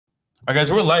All right, guys,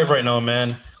 we're live right now,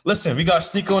 man. Listen, we got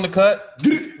Sneako in the cut.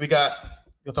 We got.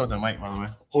 You'll talk to the mic, by the way.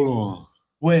 Hold on.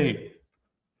 Wait.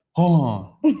 Hold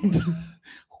on.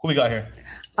 Who we got here?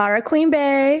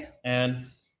 ARAQUEENBAE. And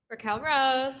Raquel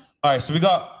Rose. all right, so we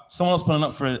got someone else putting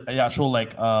up for an actual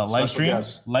like live stream,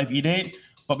 guest. live e-date.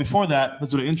 But before that,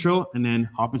 let's do the intro and then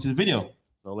hop into the video.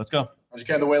 So let's go.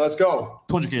 100K on the way. Let's go.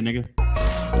 200K, nigga.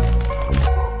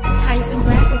 KIEZEN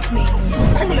graphics me.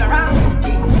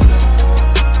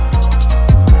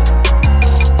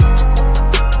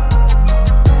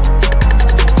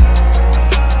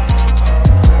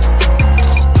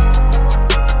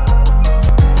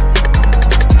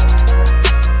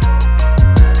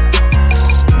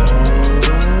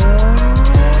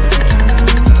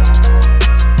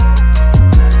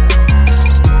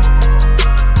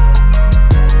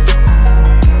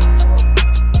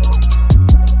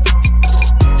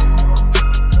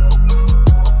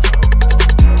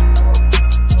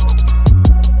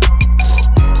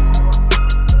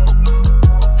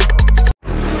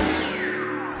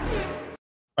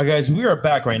 All right, guys, we are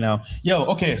back right now. Yo,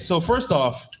 okay, so first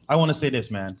off, I want to say this,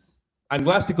 man. I'm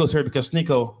glad Sneako's here because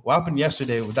Sneako, what happened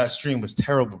yesterday with that stream was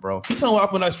terrible, bro. Can you tell me what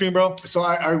happened with that stream, bro? So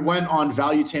I went on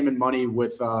Valuetainment Money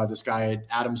with this guy,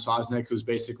 Adam Sosnick, who's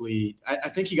basically, I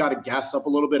think he got gassed up a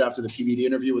little bit after the PBD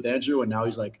interview with Andrew, and now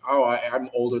he's like, oh,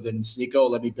 I'm older than Sneako.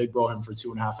 Let me big bro him for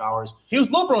 2.5 hours. He was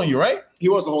low broing you, right? He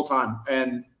was the whole time.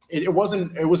 And it was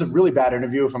a really bad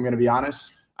interview, if I'm going to be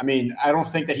honest. I mean, I don't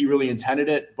think that he really intended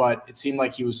it, but it seemed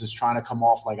like he was just trying to come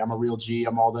off like I'm a real G,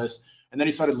 I'm all this. And then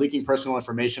he started leaking personal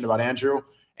information about Andrew.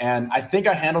 And I think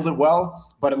I handled it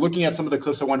well, but looking at some of the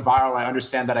clips that went viral, I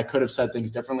understand that I could have said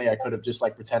things differently. I could have just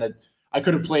like pretended, I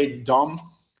could have played dumb.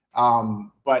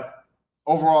 But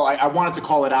overall, I wanted to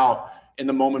call it out in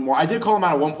the moment more. I did call him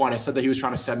out at one point. I said that he was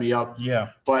trying to set me up. Yeah.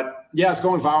 But yeah, it's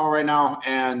going viral right now.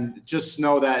 And just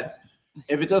know that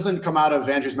if it doesn't come out of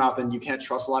Andrew's mouth, then you can't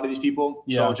trust a lot of these people.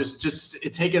 Yeah. So just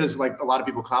take it as like a lot of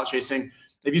people clout chasing.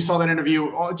 If you saw that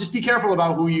interview, just be careful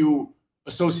about who you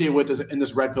associate with in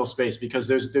this red pill space, because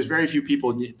there's very few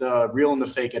people. The real and the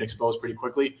fake get exposed pretty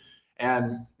quickly.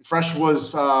 And Fresh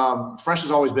has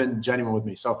always been genuine with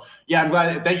me. So yeah, I'm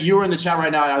glad that you were in the chat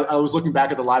right now. I was looking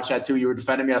back at the live chat too. You were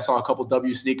defending me. I saw a couple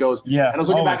W Sneakos. Yeah. And I was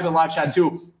looking back at the live chat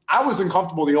too. I was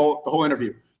uncomfortable the whole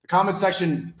interview. The comment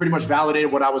section pretty much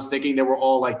validated what I was thinking. They were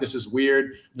all like, this is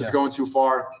weird. This is going too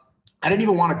far. I didn't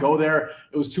even want to go there.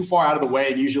 It was too far out of the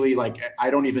way. And usually, like,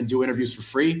 I don't even do interviews for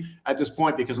free at this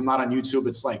point because I'm not on YouTube.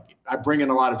 It's like I bring in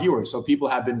a lot of viewers. So people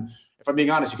have been, if I'm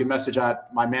being honest, you can message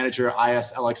at my manager,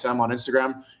 ISLXM on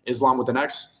Instagram, Islam with an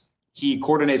X. He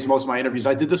coordinates most of my interviews.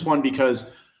 I did this one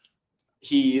because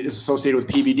he is associated with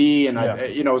PBD and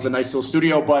it was a nice little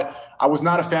studio, but I was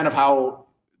not a fan of how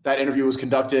that interview was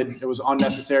conducted. It was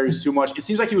unnecessary. It was too much. It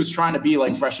seems like he was trying to be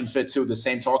like Fresh and Fit too, the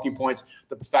same talking points.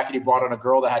 The fact that he brought on a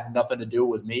girl that had nothing to do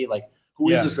with me. Like,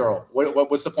 who is this girl?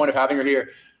 What's the point of having her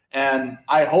here? And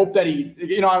I hope that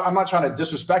he, I'm not trying to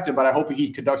disrespect him, but I hope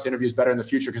he conducts interviews better in the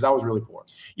future because that was really poor.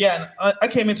 Yeah, and I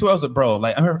came into it, I was like, bro,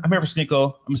 like I'm here for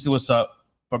Sneako. I'm gonna see what's up.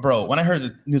 But bro, when I heard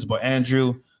the news about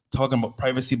Andrew talking about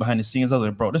privacy behind the scenes, I was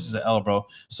like, bro, this is an L, bro.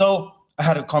 So I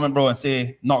had to comment, bro, and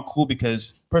say not cool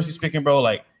because personally speaking, bro,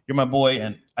 like, you're my boy,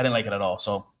 and I didn't like it at all.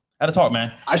 So I had to talk,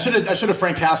 man. I should have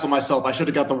Frank Castle myself. I should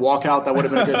have got the walkout. That would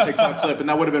have been a good TikTok clip, and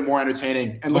that would have been more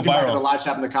entertaining. And looking back at the live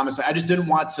chat in the comments, I just didn't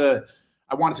want to.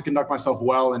 I wanted to conduct myself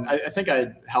well, and I think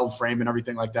I held frame and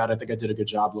everything like that. I think I did a good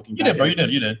job looking back. You did, bro.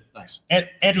 You did. Nice. And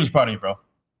Andrew was proud of you, bro.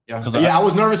 Yeah, I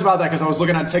was nervous about that because I was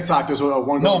looking on TikTok. There's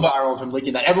one going viral of him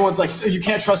leaking that. Everyone's like, you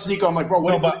can't trust Sneako. I'm like, bro,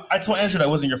 what? No, but I told Andrew that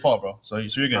wasn't your fault, bro. So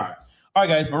you're good. All right,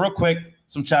 guys. But real quick,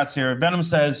 some chats here. Venom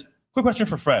says, quick question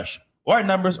for Fresh. Why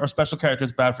numbers or special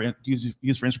characters bad for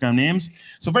use for Instagram names?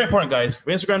 So very important, guys.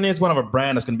 For Instagram names, you want to have a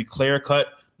brand that's going to be clear cut,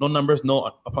 no numbers,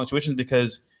 no punctuations,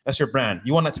 because that's your brand.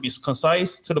 You want that to be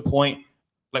concise, to the point.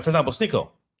 Like, for example,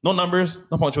 Sneako. No numbers,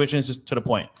 no punctuations, just to the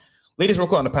point. Ladies, real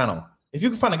quick on the panel. If you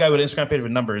can find a guy with an Instagram page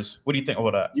with numbers, what do you think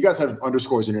about that? You guys have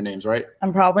underscores in your names, right?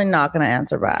 I'm probably not going to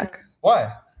answer back.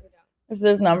 Why? If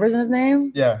there's numbers in his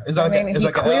name? Yeah. Is that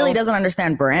he clearly doesn't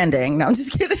understand branding. No, I'm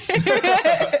just kidding.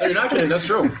 No, you're not kidding. That's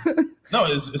true. No,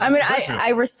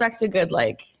 I respect a good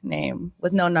like name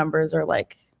with no numbers or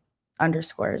like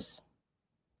underscores.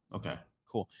 Okay,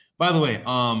 cool. By the way,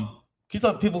 can you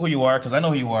tell people who you are? Because I know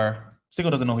who you are.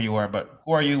 Sneako doesn't know who you are, but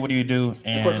who are you? What do you do?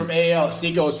 And from AAL,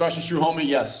 Sneako is Fresh is true homie.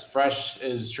 Yes, Fresh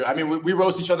is true. I mean, we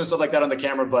roast each other and stuff like that on the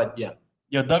camera, but yeah.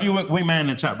 Yeah, W Wingman in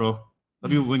the chat, bro.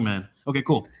 W Wingman. Okay,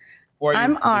 cool.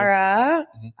 I'm Ara.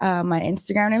 My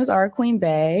Instagram name is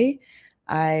ARAQUEENBAE.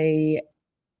 I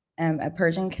am a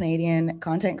Persian Canadian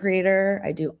content creator.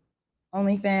 I do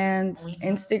OnlyFans,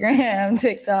 Instagram,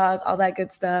 TikTok, all that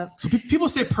good stuff. So people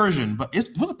say Persian, but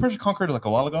wasn't Persia conquered like a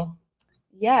while ago?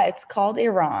 Yeah, it's called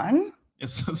Iran,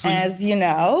 So as you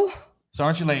know. So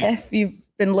aren't you like? If you've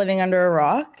been living under a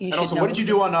rock, you and should also, know what did you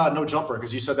do on No Jumper?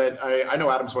 Because you said that I know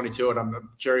Adam's 22, and I'm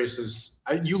curious.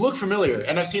 You look familiar,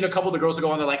 and I've seen a couple of the girls that go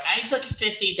on. They're like, I took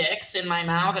 50 dicks in my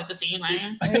mouth at the same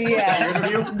time. Yeah, your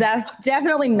interview? That's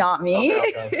definitely not me.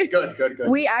 Okay. Good.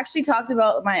 We actually talked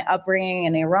about my upbringing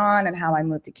in Iran and how I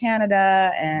moved to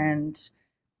Canada, and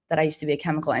that I used to be a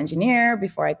chemical engineer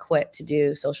before I quit to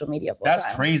do social media full time.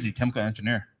 That's crazy, chemical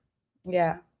engineer.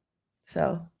 Yeah.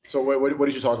 So what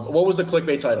did you talk about? What was the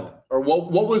clickbait title, or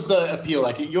what was the appeal?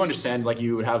 Like, you understand, like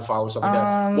you would have followers, stuff like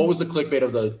that. What was the clickbait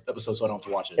of the episode, so I don't have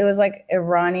to watch it? It was like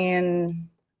Iranian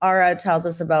Ara tells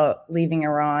us about leaving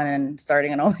Iran and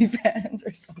starting an OnlyFans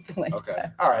or something like that. Okay,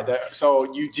 all right. So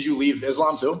did you leave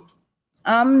Islam too?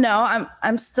 No,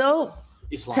 I'm still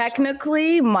Islam,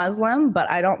 technically Muslim, but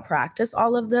I don't practice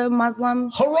all of the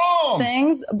Muslim Haram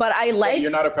things. But I like.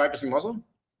 You're not a practicing Muslim?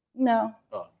 No.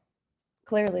 Oh.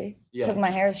 Clearly, Yeah. because my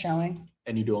hair is showing.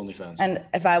 And you do OnlyFans. And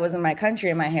if I was in my country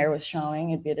and my hair was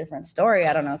showing, it'd be a different story.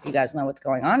 I don't know if you guys know what's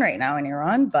going on right now in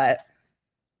Iran, but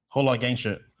whole lot of gang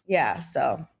shit. yeah.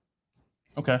 So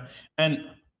Okay. And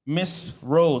Miss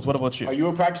Rose, what about you? Are you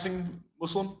a practicing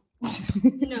Muslim?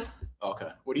 No. Okay.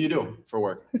 What do you do for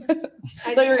work?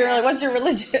 I thought you were gonna be like, what's your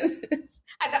religion?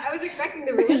 I was expecting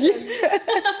the religion.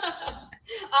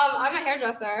 I'm a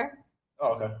hairdresser.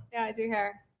 Oh, okay. Yeah, I do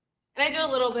hair. And I do a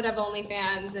little bit of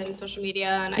OnlyFans and social media.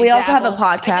 And We I also have a dabble-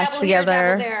 podcast I dabble here, together.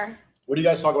 dabble there. What do you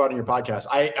guys talk about in your podcast?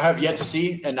 I have yet to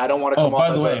see, and I don't want to come by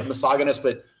off the as way, a misogynist,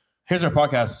 but Here's our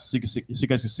podcast, so you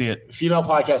guys can see it. female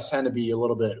podcasts tend to be a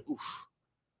little bit. Oof.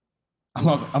 I'm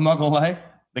not gonna lie,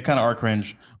 they kind of are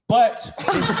cringe, but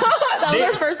That was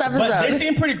our first but they episode.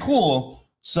 seem pretty cool.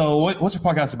 So what's your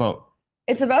podcast about?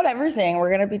 It's about everything.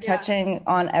 We're gonna be Yeah. touching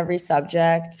on every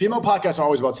subject. Female podcasts are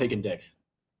always about taking dick.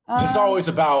 It's always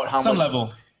about how Some much.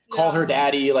 level. Call her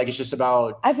daddy. Like, it's just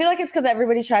about. I feel like it's because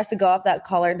everybody tries to go off that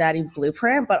Call Her Daddy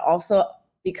blueprint, but also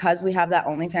because we have that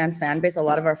OnlyFans fan base, a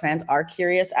lot of our fans are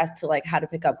curious as to like how to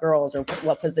pick up girls or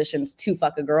what positions to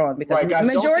fuck a girl in. Because Right, guys,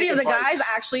 the don't majority take of the advice. guys,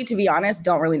 actually, to be honest,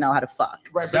 don't really know how to fuck.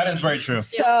 Right, That is very true.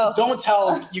 So Don't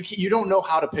tell you don't know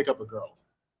how to pick up a girl.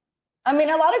 I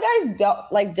mean, a lot of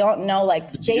guys don't know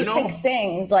like Do you basic know?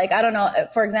 things. Like, I don't know.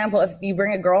 For example, if you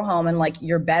bring a girl home and like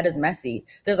your bed is messy,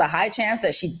 there's a high chance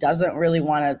that she doesn't really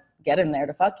want to get in there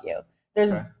to fuck you.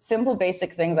 There's Okay. simple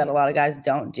basic things that a lot of guys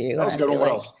don't do. That was and a I good one. feel What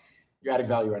like- else? You're adding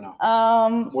value right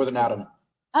now. More than Adam.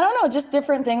 I don't know, just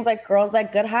different things like girls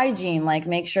like good hygiene, like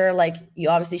make sure like you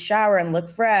obviously shower and look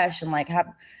fresh and like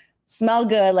smell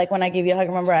good. Like when I give you a hug,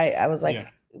 remember I was like,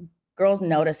 girls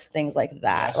notice things like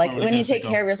that. I Like smell really when you good, take Sneako.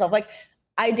 care of yourself. Like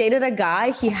I dated a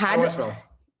guy, he How do I had, smell?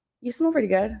 you smell pretty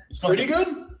good. You smell Pretty like,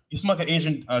 good. You smell like an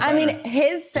Asian. I mean,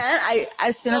 his scent,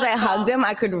 as soon as I hugged him,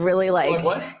 I could really like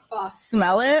what? Pho.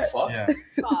 smell it. Fuck. yeah.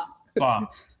 Pho. Bah.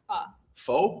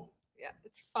 Faux. Yeah,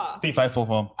 it's pho. P5 full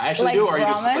foam. I actually Like do. Or are you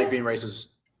just ramen? like being racist?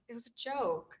 It was a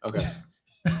joke. Okay.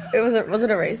 Was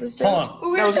it a racist joke? Hold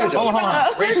on. We That was a good joke. Hold on.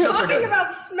 We were Racist jokes are talking good.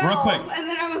 about smells, quick. and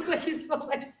then I was like, "You smell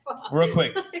like pho." Real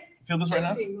quick. Feel this right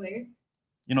now? Jokingly.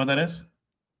 You know what that is?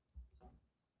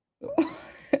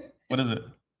 What is it?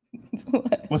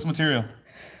 What's the material?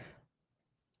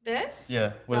 This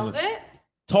Yeah. What is it? velvet.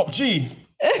 Top G.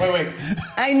 Wait.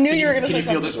 I knew you were gonna Can say you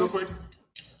feel something. this real quick?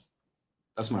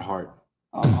 That's my heart.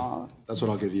 Aw. That's what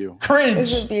I'll give you. Is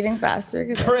Cringe. it beating faster?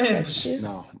 'Cause I Cringe. touched you?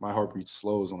 No, my heart beats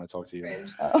slows when I talk to you.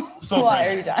 Cringe. Oh. So Why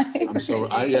cringe. are you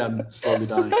dying? I am slowly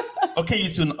dying. Okay, you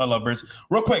two lovebirds.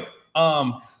 Real quick.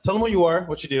 Tell them who you are,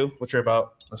 what you do, what you're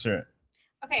about. Let's hear it.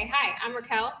 Okay, hi, I'm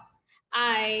Raquel.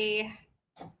 I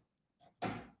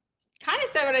kind of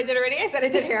said what I did already. I said I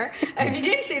did hair. If you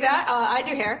didn't see that, I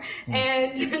do hair.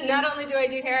 And not only do I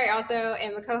do hair, I also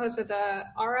am a co-host with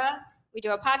Aura. We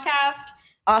do a podcast.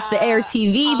 Off the air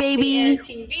TV, Off the baby. Air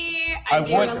TV. I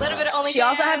do wish- a little bit of OnlyFans. She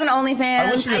also has an I wish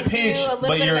OnlyFans. you I a page, do a little but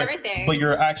bit of you're everything. but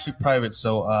you're actually private,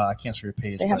 so I can't show your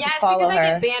page. They have to Yes, follow because I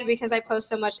her. get banned because I post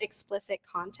so much explicit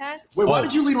content. Wait, why Oh.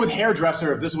 did you lead with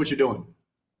hairdresser if this is what you're doing?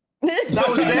 That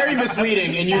was very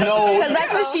misleading, and you know. Because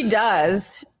that's what she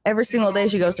does. Every single day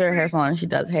she goes to her hair salon and she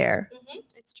does hair.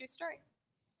 It's a true story.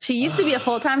 She used to be a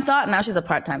full-time thought, now she's a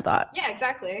part-time thought. Yeah,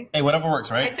 exactly. Hey, whatever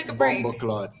works, I right? took a break. Bumble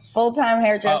clod. Full-time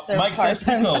hairdresser, Mike says,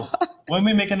 part-time Sneako, thought. when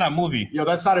we making that movie? Yo,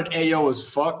 that sounded AO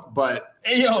as fuck, but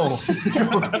Hey, yo. What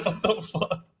the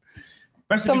fuck?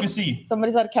 Best Some- you can see.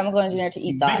 Somebody's not a chemical engineer to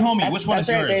eat that. Big homie, That's- which one that's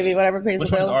is right, yours? baby. Whatever pays Which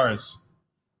the one is bills. ours?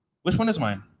 Which one is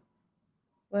mine?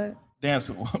 What? Damn,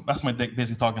 so that's my dick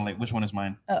basically talking like, which one is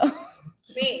mine? Oh.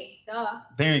 Me, duh.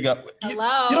 There you go.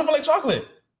 Hello. You don't feel like chocolate.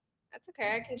 That's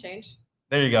okay. I can change.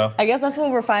 There you go. I guess that's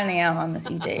what we're finding out on this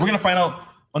e-date. We're gonna find out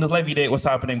on this live e-date what's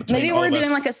happening between Maybe all we're of doing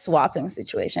us. like a swapping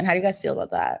situation. How do you guys feel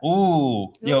about that?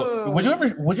 Ooh, yo, Ooh.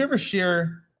 would you ever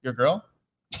share your girl?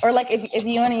 Or like if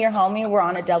you and your homie were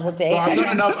on a double date.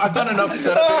 Well, I've done enough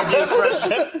setup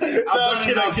interviews.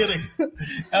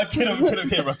 I'm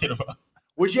kidding, bro.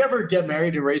 Would you ever get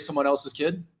married and raise someone else's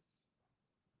kid?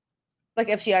 Like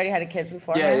if she already had a kid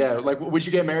before. Yeah. Like, would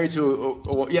you get married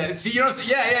to? Yeah. See, you know,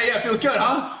 yeah. Feels good,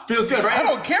 huh? Feels good, right? I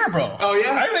don't care, bro. Oh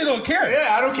yeah. I really don't care.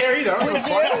 Yeah, I don't care either. I don't give a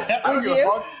fuck. I don't give a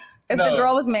fuck. If No. the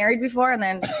girl was married before and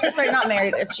then, sorry, not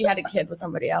married, if she had a kid with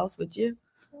somebody else, would you?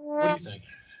 What do you think?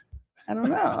 I don't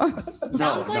know.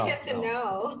 Sounds like it's a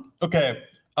no. Okay.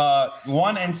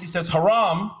 One NC says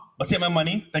haram, but take my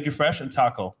money. Thank you, Fresh and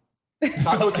Taco.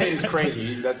 Taco Tate is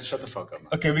crazy. That's shut the fuck up, man.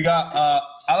 Okay, we got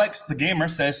Alex the Gamer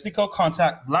says Sneako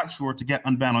contact Blackshore to get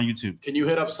unbanned on YouTube. Can you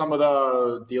hit up some of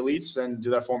the elites and do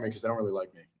that for me because they don't really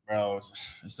like me? Bro,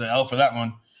 it's an L for that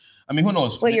one. I mean, who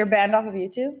knows? Wait, you're banned off of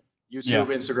YouTube? YouTube, Yeah.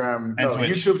 Instagram, And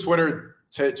Twitch. YouTube, Twitter,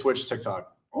 Twitch,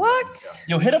 TikTok. What?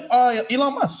 Yo, hit up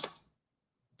Elon Musk.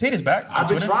 Tate is back. I've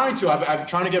been trying to. I'm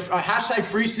trying to get hashtag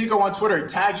free Sneako on Twitter.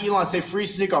 Tag Elon, say free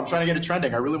Sneako. I'm trying to get it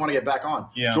trending. I really want to get back on.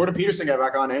 Yeah. Jordan Peterson got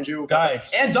back on. Andrew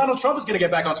Guys. and Donald Trump is going to get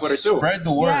back on Twitter too. Spread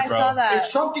the word, Yeah, I bro. saw that.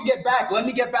 If Trump can get back, let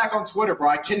me get back on Twitter, bro.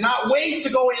 I cannot wait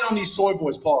to go in on these soy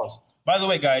boys. Pause. By the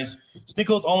way, guys,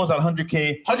 Sneako's almost at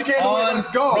 100K. 100K in the way. on Let's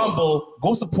go. Rumble.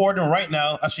 Go support him right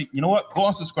now. Actually, you know what? Go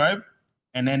unsubscribe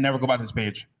and then never go back to his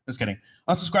page. Just kidding.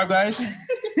 Unsubscribe, guys.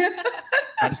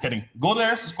 I'm just kidding. Go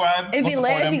there, subscribe. It'd go be support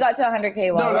lit if him. you got to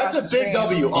 100K. while No, we're that's on a big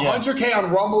stream. W. 100K on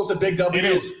Rumble is a big W. It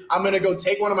is. I'm going to go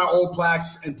take one of my old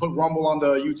plaques and put Rumble on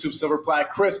the YouTube silver plaque.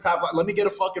 Chris, Pat, let me get a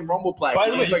fucking Rumble plaque.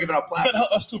 By the way, start giving out you plaques. gotta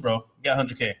help us too, bro. Get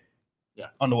 100K. Yeah.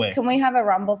 On the way. Can we have a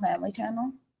Rumble family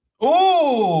channel?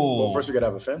 Oh. Well, first we got to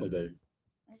have a family, baby.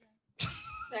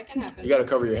 That can happen. You got to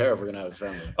cover your hair if we're going to have a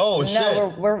family. Oh shit.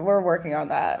 No, we're working on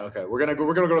that. Okay, we're gonna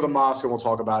go to the mosque and we'll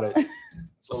talk about it.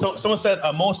 So someone said,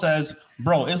 Mo says,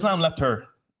 bro, Islam left her.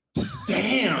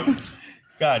 Damn.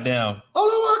 God damn.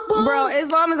 Allahu Akbar. Bro,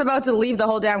 Islam is about to leave the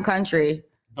whole damn country.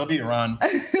 W Iran.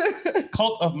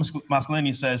 Cult of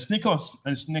Masculinity says,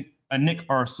 Sneako and Nick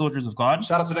are soldiers of God.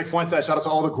 Shout out to Nick Fuentes. Shout out to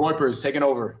all the Groypers taking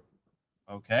over.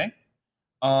 Okay.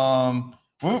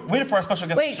 We're waiting for our special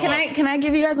guest. Wait, to show up. can I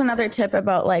give you guys another tip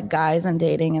about like guys and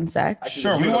dating and sex?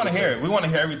 Sure, we want to hear it. We want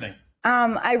to hear everything.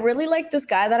 I really like this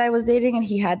guy that I was dating, and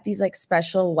he had these like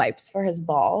special wipes for his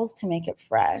balls to make it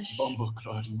fresh.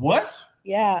 What?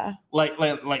 Yeah, Like,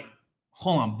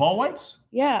 hold on, ball wipes?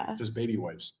 yeah. Just baby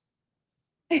wipes.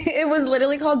 It was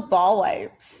literally called ball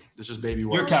wipes. It's just baby You're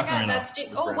wipes. capping right now. That's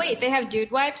oh wait, they have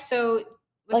dude wipes. So was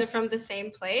Like- it from the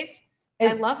same place? It-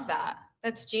 I love that.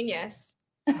 That's genius.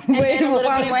 Wait, And a little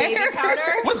from bit of baby where? powder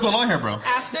What's going on here, bro?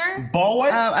 after. Ball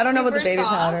wipes? I don't know about the Super baby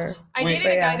soft. powder. I Wait, dated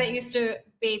but a guy yeah. that used to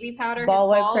baby powder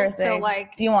Ball his wipes balls. are a thing. So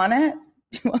like, Do you want it?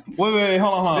 Wait,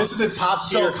 hold on. This is the top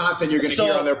tier So- content you're going to so-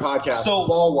 hear on their podcast. so-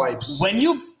 Ball wipes. When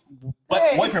you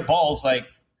Hey. wipe your balls, like,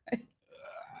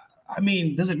 I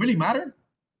mean, does it really matter?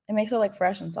 It makes it like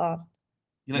fresh and soft.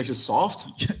 You Makes like, it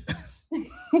soft?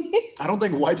 I don't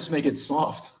think wipes make it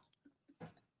soft.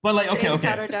 but like, baby okay.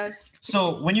 powder does.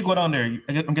 So when you go down there,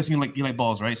 I'm guessing you like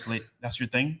balls, right? So like, that's your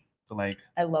thing. So like,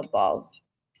 I love balls.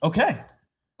 okay.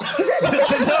 Good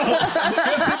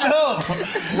to know.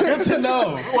 Good to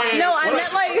know. Wait, No, I what-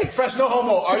 meant like Fresh, no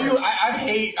homo. Are you? I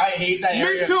hate that Me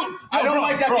area. too. I don't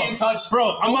like that bro, being touched.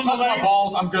 bro, I'm Don't not touch my like-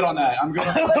 balls. I'm good on that. I'm good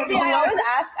on that. But see,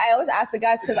 I always ask the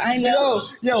guys because I know.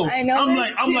 Yo, I know I'm there's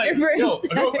like, two yo,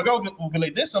 different a girl will be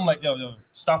like this. I'm like, yo,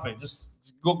 stop it. Just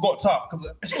go up top.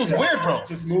 It feels weird, bro.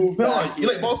 Just move No, back. you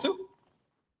like balls too?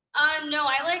 No,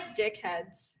 I like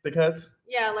dickheads. Big heads.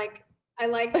 Yeah, like I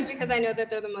like them because I know that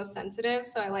they're the most sensitive.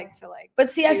 So I like to like. But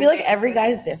see, I do feel like things every with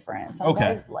guy's it. different. Some Okay.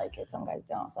 guys like it, some guys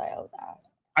don't. So I always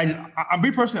ask. I me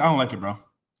personally, I don't like it, bro.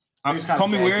 It's kinda Call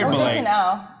me gay. weird, Oh, but Good to like,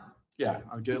 know. Yeah,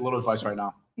 I'll get a little advice right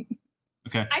now.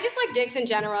 okay. I just like dicks in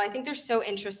general. I think they're so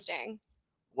interesting.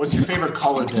 What's your favorite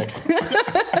color, Dick?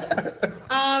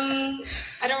 I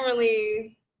don't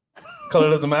really.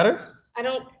 Color doesn't matter. I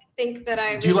don't think that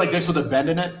I. Do you like really- dicks with a bend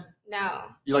in it? No.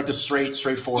 You like the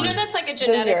straightforward? You know that's like a yours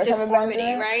genetic have a bend in disformity,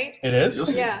 it? right? It is. You'll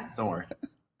see. Yeah. Don't worry.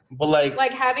 But like,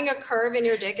 Like having a curve in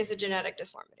your dick is a genetic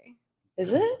disformity.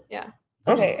 Is it? Yeah.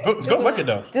 Okay. go look it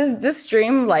though. Does this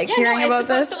stream like Yeah, hearing no, about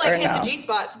it's supposed this to like or hit no? the G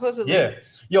spot supposedly. Yeah.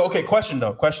 Yo, okay. Question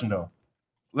though.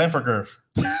 Length or girth?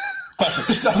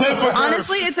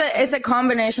 Honestly, it's a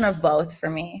combination of both for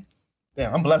me.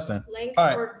 Damn, I'm blessed then. Length All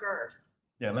right. or girth.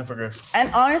 Yeah, length or girth.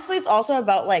 And honestly, it's also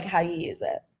about like how you use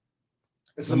it.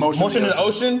 It's the motion in the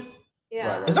ocean.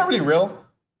 Yeah. Right. Is that really real?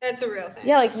 That's a real thing.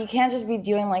 Yeah, like you can't just be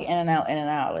doing like in and out.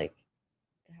 Like,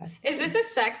 it has to Is this a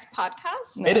sex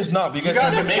podcast? No. It is not. You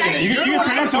guys are making it. You can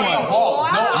turn into one. Balls.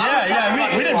 Wow. No,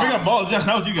 Yeah, we didn't bring up balls. Yeah,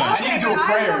 that was you guys. I need to do a but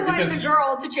prayer I'm the one, because- the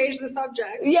girl to change the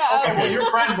subject. Yeah. Okay, well, your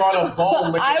friend brought up ball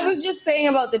licking. I was just saying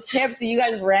about the tip, so you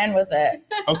guys ran with it.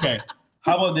 Okay.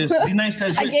 How about this? D-Nice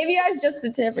says. I gave you guys just the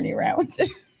tip, and you ran with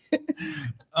it.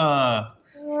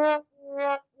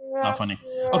 Not funny.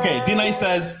 Okay, D-Nice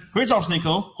says, great job,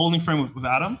 Sneako, holding frame with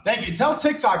Adam. Thank you. Tell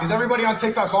TikTok, because everybody on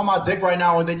TikTok's on my dick right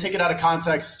now, and they take it out of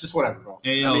context. Just whatever, bro.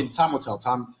 Hey, yo. I mean, time will tell.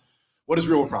 Time. What is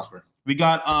real with Prosper? We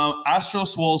got Astro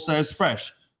Swole says,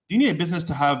 fresh. Do you need a business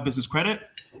to have business credit?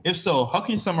 If so, how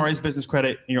can you summarize business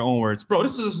credit in your own words? Bro,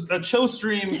 this is a chill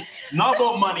stream, not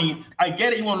about money. I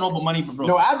get it, you want to know about money, but bro.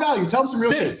 No, add value. Tell them some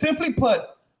real shit. Simply put,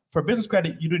 for business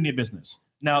credit, you do need a business.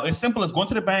 Now, it's simple as going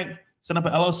to the bank, setting up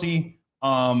an LLC,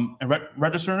 and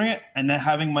registering it, and then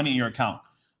having money in your account.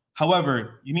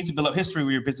 However, you need to build up history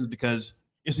with your business because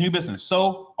it's a new business.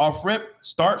 So off rip,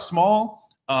 start small,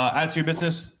 add to your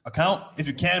business account. If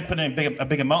you can, put in a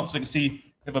big amount so you can see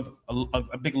if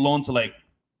a big loan to like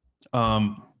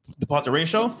deposit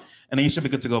ratio, and then you should be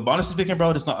good to go. But honestly speaking,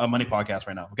 bro, it's not a money podcast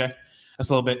right now, okay? That's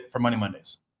a little bit for Money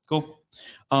Mondays. Cool.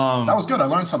 That was good. I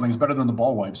learned something. It's better than the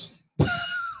ball wipes.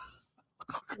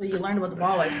 Well, you learned about the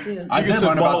ball wipes too. I did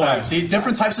learn about that. See,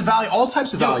 different types of value, all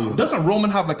types of value. Doesn't Roman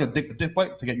have like a dick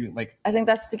wipe to get you like? I think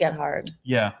that's to get hard.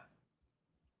 Yeah.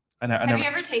 Have you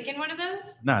ever taken one of those?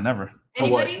 Nah, never.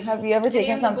 Anybody? Have you ever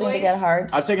taken Any of the something to boys? get hard?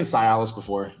 I've taken Cialis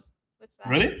before. What's that?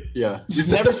 Really? Yeah.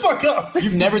 Shut the fuck up.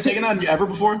 You've never taken that ever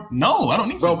before? No, I don't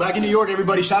need Bro, to. back in New York,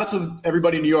 everybody, shout out to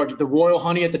everybody in New York. The Royal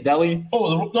Honey at the deli.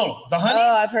 Oh, the honey?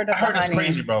 Oh, I've heard of I heard the it's honey.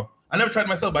 crazy, bro. I never tried it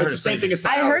myself, but I heard It's the it's same crazy.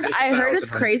 thing as Cialis. I heard it's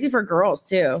crazy for girls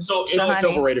too. So It's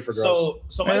overrated for girls.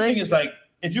 So my Really? thing is like,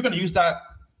 if you're gonna use that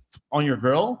on your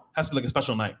girl, it has to be like a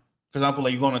special night. For example,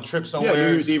 like you go on a trip somewhere,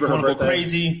 New Year's Eve or you her wanna go birthday.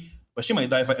 crazy, but she might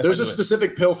die if I There's do a it.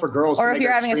 specific pill for girls. Or to if make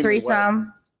you're it having a extremely wet.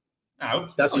 threesome. Nah,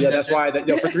 That's why.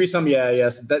 For threesome,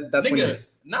 yes. That's when nigga,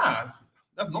 nah,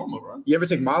 that's normal, bro. you ever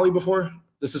take Molly before?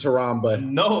 This is haram, but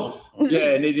No.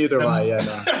 yeah, neither have I. Yeah,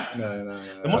 no.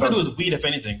 The most I do is weed, if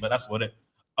anything, but that's what it.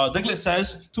 Diglett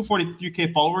says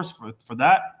 243K followers for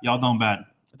that. Y'all done bad.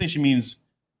 I think he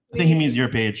means your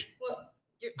page.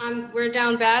 Well, we're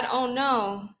down bad. Oh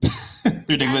no. Through I'm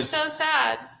Diglett. so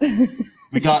sad.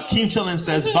 We got Keem Chillin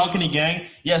says Balcony Gang.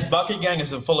 Yes, Balcony Gang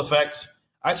is in full effect.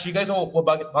 Actually, you guys know what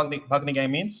Balcony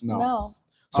Gang means? No.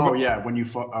 So yeah, when you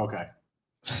okay.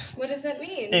 What does that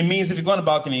mean? It means if you go on a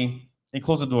balcony and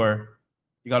close the door,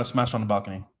 you got to smash on the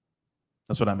balcony.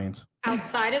 That's what that means.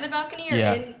 Outside of the balcony or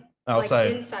Yeah. outside? Outside.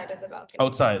 Like inside of the balcony.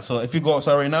 Outside. So if you go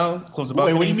outside right now, close the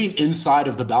balcony. Wait, what do you mean inside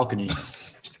of the balcony?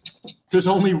 There's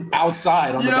only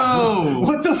outside on the balcony.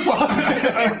 What the fuck?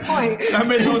 Point. That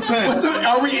made no sense.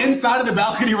 Are we inside of the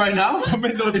balcony right now? That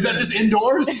made no Is that sense. just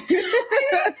indoors?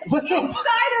 What the?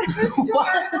 Inside of this door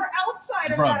or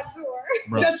outside of Bro. that door?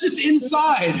 Bro. That's just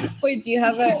inside. Wait, do you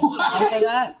have a sound for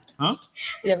that? Huh?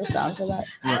 Do you have a sound for that?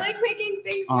 I like making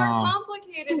things more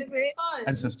complicated. It's fun. I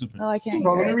just said stupid. Oh, I can't.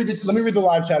 Bro, hear it. let me read the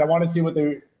live chat. I want to see what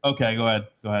they. Okay, go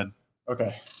ahead.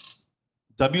 Okay.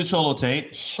 W Cholo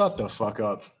Tate. Shut the fuck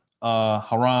up.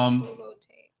 Haram.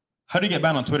 How do you get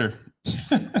banned on Twitter?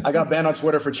 I got banned on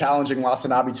Twitter for challenging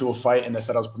Wasanabe to a fight, and they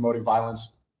said I was promoting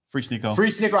violence. Free Sneako. Free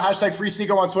Sneako, hashtag Free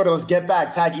Sneako on Twitter. Let's get back.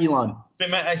 Tag Elon.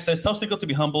 Big Man X says, tell Sneako to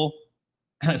be humble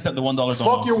and accept the $1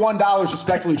 Fuck your $1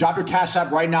 respectfully. Drop your cash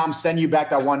app right now. I'm sending you back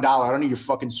that $1. I don't need your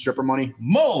fucking stripper money.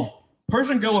 Mo,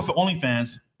 Persian girl with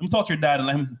OnlyFans. Let me talk to your dad and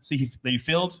let him see that you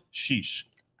failed. Sheesh.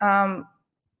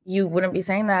 You wouldn't be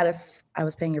saying that if I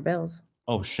was paying your bills.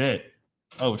 Oh, shit.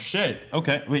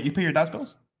 Okay. Wait, you pay your dad's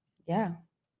bills? Yeah.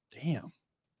 Damn.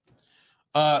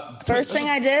 First thing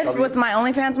I did with my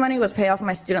OnlyFans money was pay off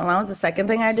my student loans. The second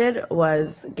thing I did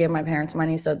was give my parents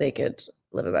money so they could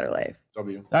live a better life.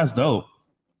 That's dope.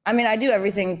 I mean, I do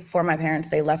everything for my parents.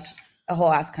 They left a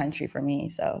whole ass country for me.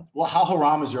 So Well, how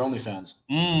haram is your OnlyFans?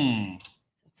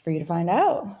 it's for you to find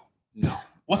out. No.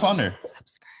 What's on there?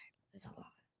 Subscribe. There's a lot.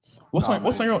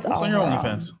 What's on your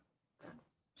OnlyFans?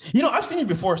 You know, I've seen you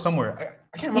before somewhere. I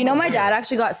can't remember. You know, my where. dad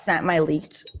actually got sent my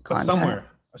leaked But content. somewhere.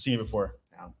 I've seen you before.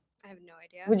 I have no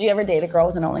idea. Would you ever date a girl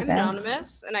with an I'm OnlyFans?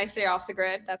 anonymous and I stay off the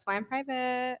grid. That's why I'm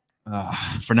private.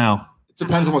 For now. It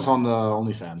depends on what's on the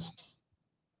OnlyFans.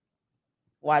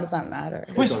 Why does that matter?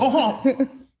 Wait, hold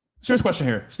on. Serious question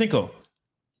here. Sneako,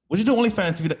 would you do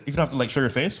OnlyFans if you don't have to like show your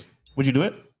face? Would you do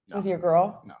it? No. With your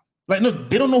girl? No. Like, no,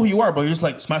 they don't know who you are, but you're just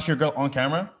like smashing your girl on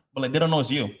camera, but like they don't know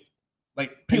it's you.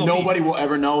 Like POV. Nobody will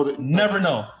ever know that. Never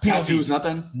know. POV. Tattoos,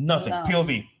 nothing. Nothing. No.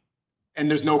 POV. And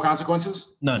there's no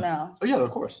consequences? None. No. Oh yeah,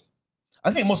 of course.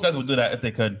 I think most guys would do that if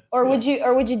they could. Or would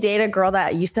you date a girl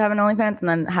that used to have an OnlyFans and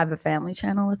then have a family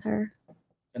channel with her?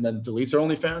 And then deletes her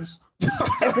OnlyFans?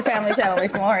 If the family channel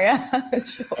makes more, yeah.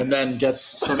 Sure. And then gets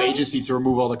some agency to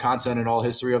remove all the content and all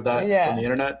history of that from the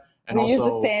internet. And we also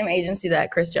use the same agency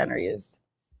that Kris Jenner used.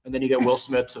 And then you get Will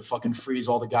Smith to fucking freeze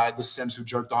all the Sims who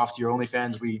jerked off to your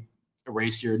OnlyFans. We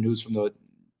erase your nudes from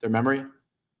their memory.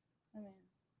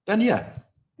 Then yeah.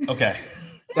 Okay.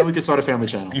 Then we can start a family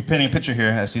channel. You're painting a picture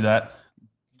here. I see that.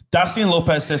 Dacian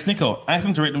Lopez says, Sneako, ask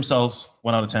them to rate themselves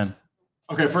 1 out of 10.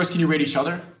 Okay, first, can you rate each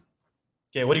other?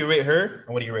 Okay, what do you rate her?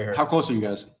 And what do you rate her? How close are you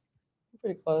guys?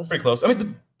 Pretty close. Pretty close. I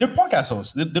mean, they're podcast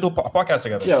hosts. They do a podcast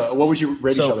together. Yeah, what would you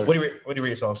rate each other? What do you rate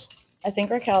yourselves? I think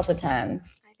Raquel's a 10.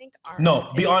 I think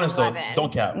No, be honest 11. though.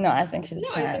 Don't cap. No, I think she's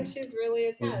a 10. I think she's really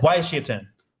a 10. Why is she a 10?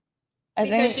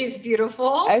 Because she's beautiful.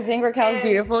 I think Raquel's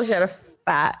beautiful. She had a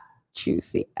fat,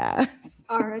 juicy ass.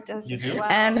 Ara does as well.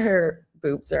 And her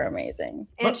boobs are amazing.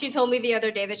 And she told me the other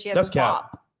day that she has a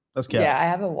WAP. That's cap. Yeah, I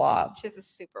have a WAP. She has a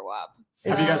super WAP.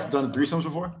 Have you guys done threesomes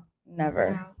before?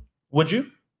 Never. No. Would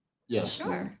you? Yes.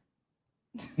 Sure.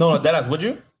 No, deadass, would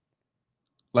you?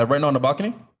 Like right now on the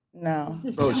balcony? No.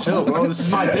 Bro, chill, bro. This is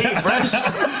my date, fresh.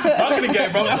 Balcony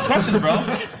guy, bro. That's questions, bro.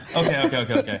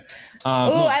 Okay.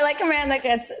 I like a man that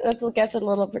gets a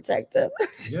little protective.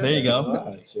 Yeah, there you go.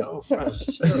 Nice, yo, fresh.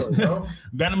 Chill, bro.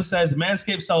 Venom says,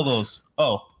 Manscaped sell those.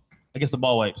 Oh, I guess the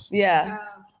ball wipes. Yeah.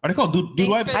 Are they called dude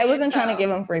wipes? I wasn't trying to give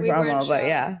him free promo, but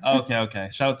yeah. Okay.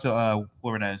 Shout out to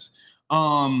whoever that is.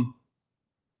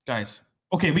 Guys.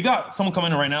 Okay, we got someone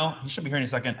coming in right now. He should be here in a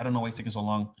second. I don't know why he's taking so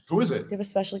long. Who is it? You have a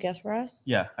special guest for us?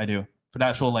 Yeah, I do. For the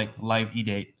actual live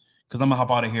e-date. Because I'm gonna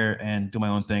hop out of here and do my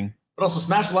own thing. But also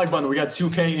smash the like button. We got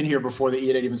 2K in here before the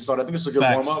e-date even started. I think it's a good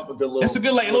warm up, a good little. It's a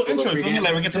good little intro. You feel me?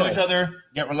 Like we get to know Yeah. each other,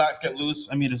 get relaxed, get loose.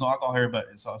 I mean, there's no alcohol here, but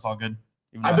it's all good.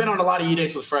 I've been on a lot of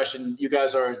e-dates with Fresh, and you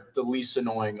guys are the least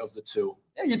annoying of the two.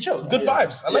 Yeah, you're chill. Good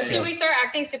Yes. vibes. I like Should it. we start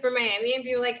acting super Miami and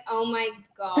be like, oh my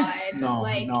God. No,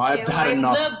 like, I've had I'm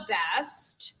enough. the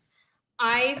best.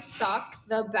 I suck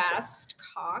the best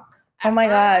cock. Oh my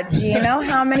ever. God. Do you know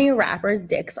how many rappers'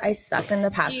 dicks I sucked in the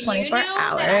past Do 24 you know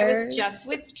hours? that I was just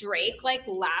with Drake like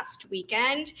last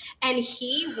weekend and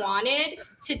he wanted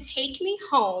to take me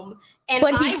home. And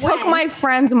But he I took went- my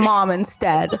friend's mom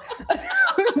instead.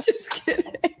 I'm just kidding.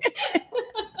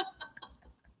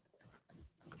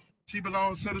 She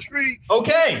belongs to the streets.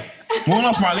 Okay. Moving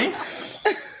on, Smiley.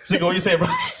 Sneako, what you say, bro?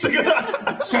 Send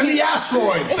the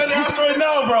asteroid. Send the asteroid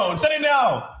now, bro. Send it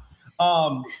now.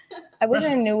 I wish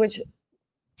I knew which.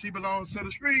 She belongs to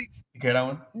the streets. You hear that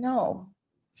one? No.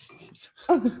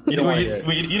 You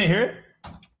didn't hear it?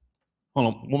 Hold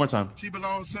on, one more time. She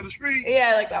belongs to the streets.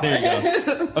 Yeah, I like that There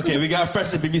one. you go. Okay, we got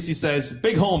Fresh. The BBC says,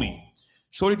 big homie.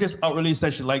 Shorty just outwardly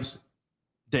says she likes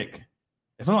dick.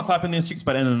 If I'm not clapping these cheeks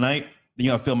by the end of the night, then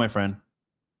you gotta feel my friend.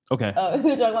 Okay. Oh,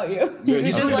 they're talking about you. Yeah,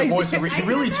 he's just really like the voice. He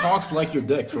really talks like your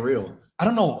dick, for real. I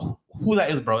don't know who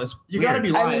that is, bro. It's You weird. gotta be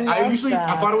lying. I love usually, that.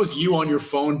 I thought it was you on your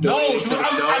phone. No, doing it to the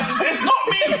show. it's not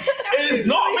me. It is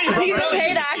not me. He's a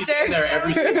paid He's sitting actor. there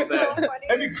every single day.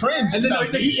 It'd be cringe. And then like,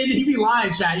 he'd be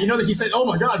lying, chat. You know that he said, "Oh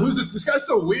my God, who's this? This guy's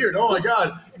so weird. Oh my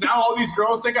God." Now all these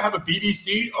girls think I have a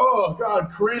BBC. Oh God,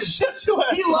 cringe. Shut your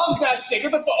ass. He loves that shit.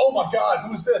 Get the fuck. Oh my God,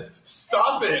 who's this?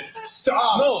 Stop it.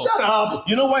 Stop. No. Shut up.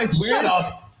 You know why it's weird? Shut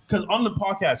up. Because on the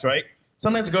podcast, right?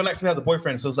 Sometimes the girl next to me has a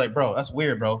boyfriend, so it's like, bro, that's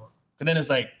weird, bro. And then it's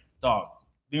like, dog,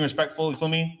 being respectful. You feel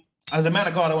me? As a man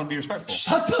of God, I want to be respectful.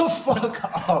 Shut the fuck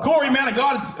up. Corey, man of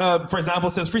God, for example,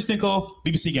 says free Sneako,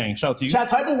 BBC gang. Shout out to you. Chat,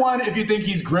 type of one if you think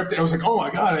he's grifted. I was like, oh my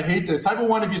God, I hate this. Type of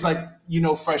one if he's like,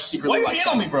 Fresh secretly. Why you like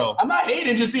hating on me, bro? I'm not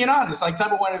hating, just being honest. Like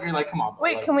type of one if you're like, come on. Bro.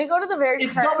 Wait, like, can we go to the very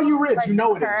It's current, W Riz, you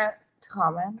know it is. current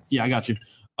comments? Yeah, I got you.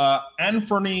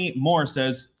 Anthony Moore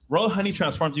says, royal honey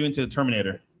transforms you into the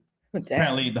Terminator. Damn.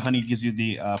 Apparently, the honey gives you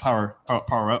the power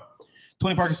up.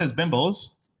 Tony Parker says, bimbos.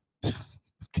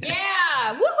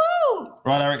 Yeah, woohoo!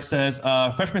 Rod Eric says,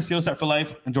 freshman steel set for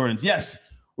life and Jordans. Yes,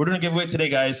 we're doing a giveaway today,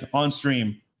 guys, on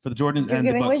stream for the Jordans You're and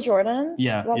the giving away Bucks. Jordans?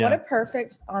 Yeah, Well, yeah. what a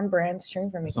perfect on-brand stream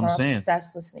for me. That's So what I'm I'm saying.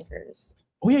 obsessed with sneakers.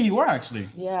 Oh, yeah, you are actually.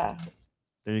 Yeah.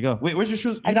 There you go. Wait, where's your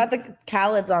shoes? I got the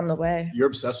Khaled's on the way. You're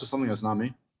obsessed with something that's not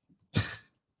me.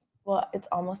 Well, it's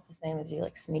almost the same as you,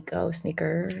 like Sneako,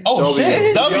 sneaker. Oh, W.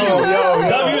 shit. W. Yo.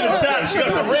 W in the chat. She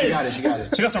got some She got it. Riz. She got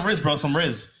it. She got some Riz, bro. Some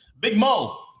Riz. Big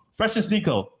Mo. Fresh and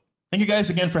Sneako. Thank you guys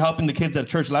again for helping the kids at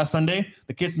church last Sunday.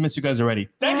 The kids missed you guys already.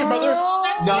 Thank you, brother.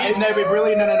 No, it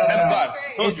really, no. Man of God.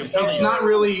 great. Told you, It's telling you. not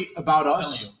really about Telling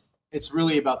us. you. It's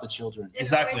really about the children. It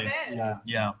Exactly. always is. Yeah,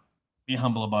 Yeah. Be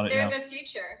humble about it. They're Yeah. the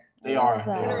future. they are.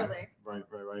 Literally. Right.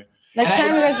 Next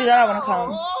time you guys do that, I want to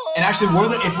come. And actually,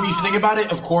 if we think about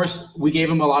it, of course, we gave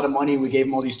him a lot of money. We gave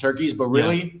him all these turkeys, but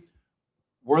really,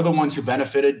 we're the ones who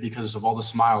benefited because of all the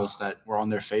smiles that were on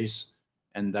their face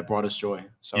and that brought us joy.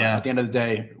 So at the end of the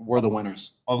day, we're the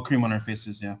winners. All the cream on their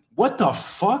faces, What the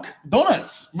fuck?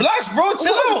 Donuts. Relax, bro.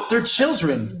 Chill out. They're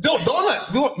children.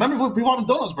 Donuts. Remember, we wanted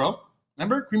donuts, bro.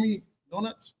 Remember creamy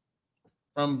donuts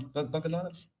from Dunkin'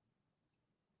 Donuts?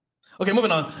 Okay,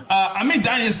 moving on.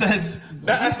 Daniel says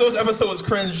that those episode was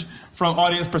cringe from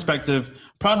audience perspective.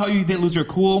 Proud how you didn't lose your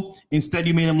cool. Instead,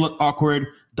 you made him look awkward.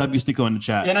 W Sneako in the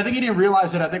chat. Yeah, and I think he didn't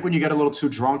realize it. I think when you get a little too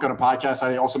drunk on a podcast,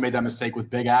 I also made that mistake with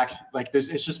Big Ack. Like this,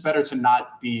 it's just better to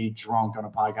not be drunk on a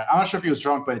podcast. I'm not sure if he was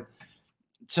drunk, but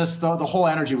just the whole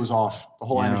energy was off. The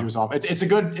whole energy was off. It's a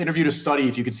good interview to study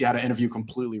if you could see how to interview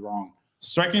completely wrong.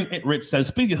 Striking It Rich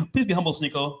says, please be humble,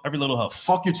 Sneako. Every little helps.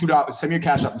 Fuck your $2. Send me your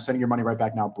cash up. I'm sending your money right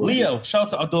back now, bro. Leo,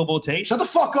 shout out to Adobo Tate. Shut the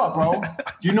fuck up, bro.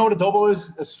 Do you know what adobo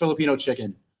is? It's Filipino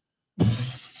chicken.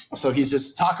 So he's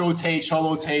just Taco Tate,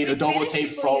 Cholo Tate, Adobo Tate.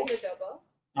 Adobo.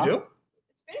 You do?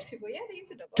 Spanish people, they use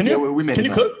adobo. Can you? We made can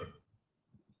you cook?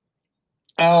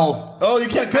 Oh, you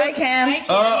can't cook? I can.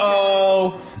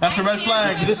 Uh-oh. That's a red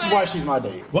flag. So this is why she's my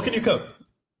date. What can you cook?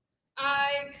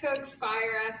 I cook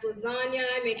fire-ass lasagna.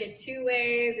 I make it 2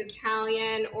 ways,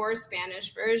 Italian or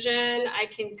Spanish version. I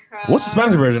can cook. What's the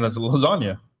Spanish version? That's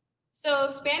lasagna. So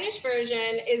Spanish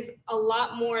version is a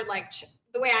lot more like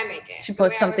the way I make it. She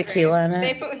put some tequila in it.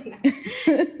 They put,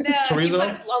 you put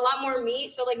a lot more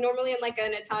meat. So like normally in like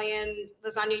an Italian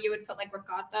lasagna, you would put like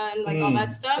ricotta and like all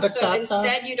that stuff. So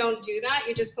instead you don't do that.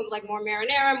 You just put like more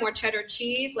marinara, more cheddar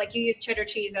cheese. Like you use cheddar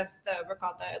cheese as the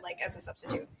ricotta, like as a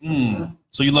substitute.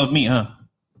 So you love meat, huh?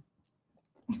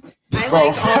 I like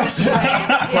all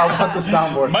the I want the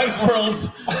soundboard. Mike's Worlds.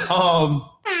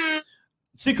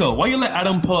 Sneako, why you let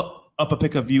Adam pull up a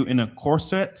pic of you in a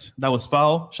corset? That was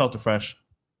foul. Shout to Fresh.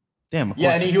 Damn.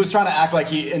 Yeah, and he was trying to act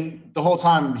like and the whole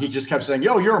time he just kept saying,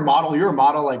 yo, you're a model. You're a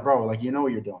model. Like, bro, like, you know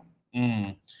what you're doing.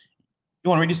 You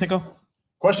want to read this, Sneako?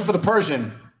 Question for the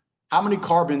Persian. How many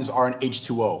carbons are in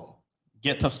H2O?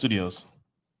 Get Tough Studios.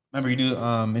 Remember, you do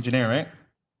engineer, right?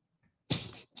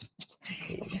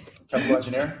 Chemical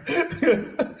engineer?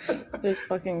 Just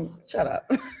fucking shut up.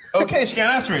 Okay, she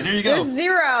can't answer it. There you go. There's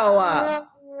 0.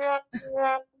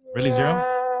 Really 0?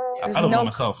 There's I don't know no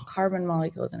myself. carbon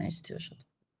molecules in H2O.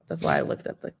 That's why I looked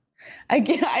at I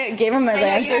gave him his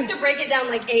answer. You have to break it down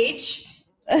like H.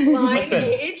 Listen,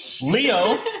 H.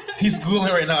 Leo, he's Googling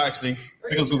right now, actually.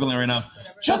 Sneako's Googling right now.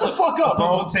 Shut the fuck up,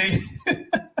 bro.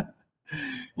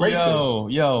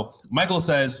 Yo. Michael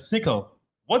says, Sneako,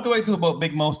 what do I do about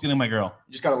Big Mo stealing my girl?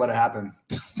 You just got to let it happen.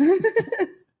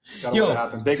 Let it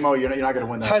happen. Big Mo, you're not going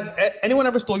to win that. Has anyone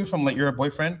ever stole you from like your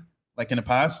boyfriend? Like in the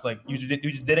past? Like you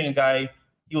dating a guy,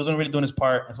 he wasn't really doing his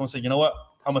part, and someone said, you know what?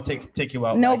 I'm gonna take you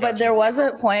out. No, but there was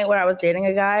a point where I was dating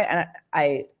a guy and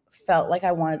I felt like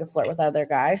I wanted to flirt with other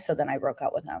guys, so then I broke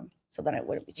up with him. So then it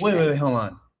wouldn't be cheating. Wait, hold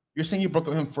on. You're saying you broke up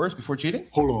with him first before cheating?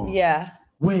 Hold on. Yeah.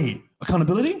 Wait,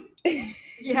 accountability?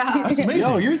 Yeah. That's amazing.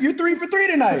 Yo, you're 3 for 3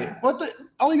 tonight. What the?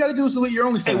 All you gotta do is delete your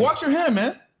OnlyFans. Hey, watch your hand,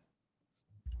 man.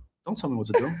 Don't tell me what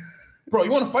to do. Bro,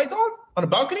 you want to fight, dog? On the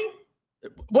balcony?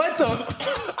 What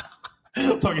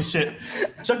the? Talking shit.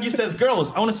 Chucky says,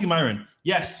 girls, I want to see Myron.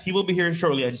 Yes, he will be here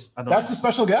shortly. I don't That's know. the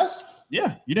special guest?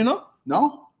 Yeah, you didn't know?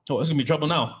 No? Oh, it's gonna be trouble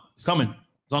now. It's coming.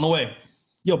 It's on the way.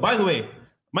 Yo, by the way,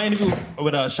 my interview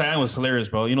with Cheyenne was hilarious,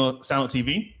 bro. You know, Sound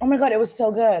TV? Oh my god, it was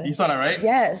so good. You saw that, right?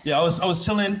 Yes. Yeah, I was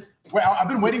chilling. Wait, I've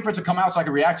been waiting for it to come out so I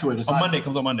can react to it. It's On not... Monday,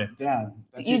 comes on Monday. Damn.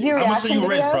 You do I'm gonna reaction show you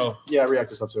Riz, videos? bro. Yeah, I react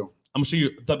to stuff too. I'm gonna show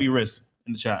you W Riz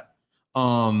in the chat.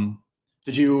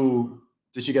 Did you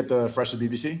get the Fresh to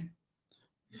BBC?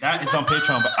 That is on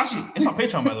Patreon, but actually it's on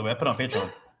Patreon, by the way. I put it on Patreon.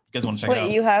 You guys want to check it out?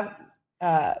 Wait, you have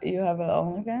an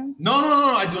OnlyFans? No,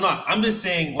 I do not. I'm just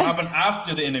saying what happened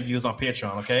after the interview is on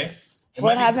Patreon, okay?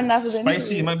 What happened after the interview?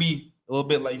 Spicy, it might be a little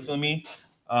bit like, you feel me?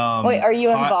 Wait, are you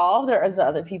involved or is the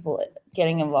other people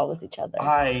getting involved with each other?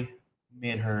 I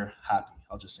made her happy.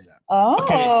 I'll just say that. Oh.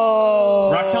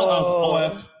 Okay. Raquel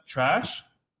of OF Trash.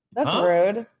 That's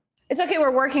rude. It's okay.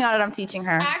 We're working on it. I'm teaching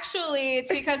her. Actually,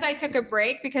 it's because I took a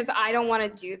break because I don't want to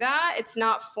do that. It's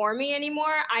not for me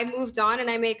anymore. I moved on and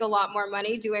I make a lot more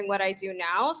money doing what I do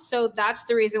now. So that's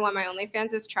the reason why my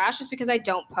OnlyFans is trash is because I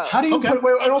don't post. How do you put?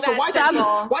 Wait, and also why simple.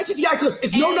 TTI clips?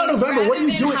 It's no November. What are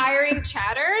you doing? Hiring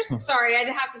chatters. Sorry, I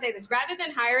have to say this. Rather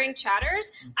than hiring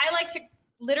chatters, I like to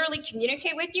literally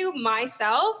communicate with you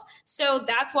myself. So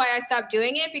that's why I stopped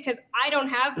doing it, because I don't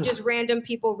have just random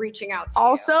people reaching out to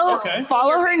also, you.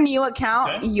 follow her new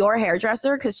account, Your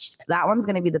Hairdresser, because that one's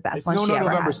going to be the best one she ever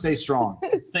November, had. stay strong.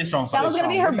 Stay strong. That was going to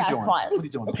be her best one. What are you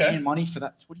doing? Okay. Paying money for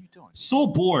that? What are you doing? So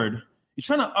bored. You're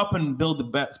trying to up and build the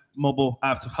best mobile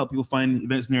app to help people find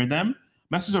events near them.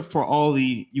 Message up for all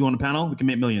you on the panel. We can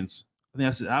make millions. I think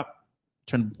that's the app.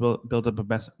 Trying to build up a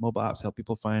best mobile app to help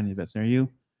people find events near you.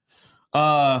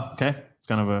 Okay. It's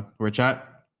kind of a word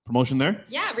chat promotion there.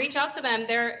 Yeah, reach out to them.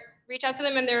 Reach out to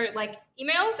them in their like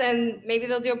emails, and maybe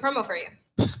they'll do a promo for you.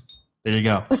 There you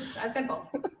go. That's simple.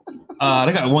 They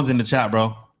got ones in the chat,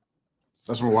 bro.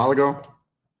 That's from a while ago.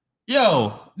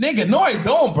 Yo, nigga, no, I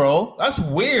don't, bro. That's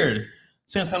weird.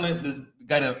 Sam's telling the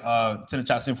guy to send the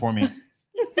chat in for me.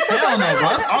 Hell no, bro.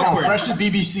 That's awkward. Fresh to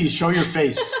BBC. Show your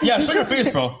face. Yeah, show your face,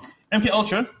 bro. MK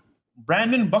Ultra.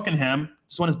 Brandon Buckingham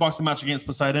just won his boxing match against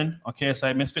Poseidon on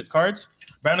KSI Misfits cards.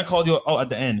 Brandon called you out at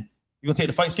the end. You gonna take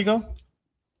the fight, Sneako?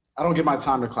 I don't give my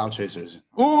time to cloud chasers.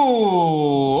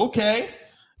 Ooh, okay.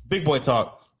 Big boy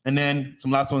talk. And then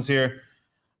some last ones here.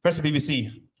 Fresh to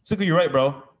BBC. Sneako, you're right,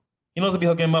 bro. He knows to be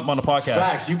hooking him up on the podcast.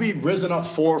 Facts. You be risen up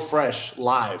for Fresh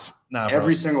live. Nah, bro.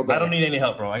 Every single day. I don't need any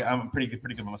help, bro. I'm pretty good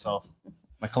with myself.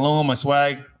 My cologne, my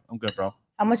swag, I'm good, bro.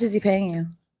 How much is he paying you?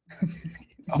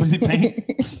 How much is he paying?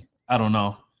 I don't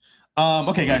know.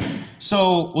 Okay, guys.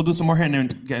 So we'll do some more here and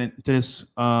then get into this.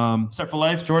 Set for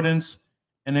Life, Jordans,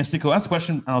 and then Sneako. Ask a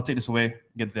question, and I'll take this away and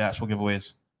get the actual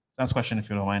giveaways. Ask a question if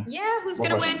you don't mind. Yeah, who's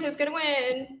gonna win? Who's gonna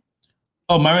win?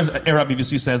 Oh, Myron's Arab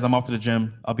BBC says, I'm off to the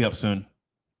gym. I'll be up soon.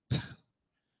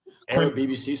 Arab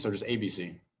BBC, so just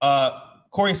ABC.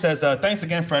 Corey says, thanks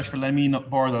again, Fresh, for letting me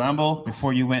borrow the Lambo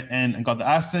before you went in and got the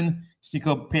Aston.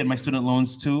 Sneako paid my student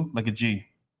loans too, like a G.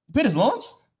 You paid his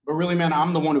loans? But really, man,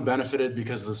 I'm the one who benefited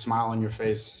because of the smile on your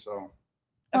face. So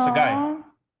that's a guy.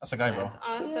 That's a guy, bro.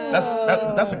 That's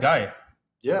awesome. That's a guy.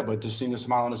 Yeah, but just seeing the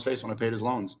smile on his face when I paid his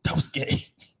loans. That was gay.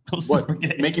 That was What? super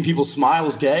gay. Making people smile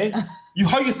is gay?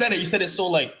 How you said it? You said it so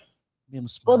like.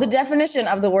 Well, the definition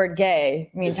of the word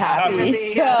gay means happy.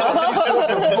 So.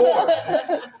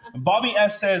 Bobby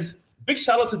F says, big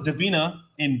shout out to Davina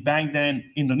in Bangdan,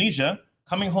 Indonesia.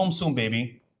 Coming home soon,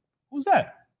 baby. Who's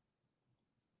that?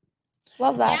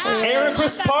 Love that for you. Aaron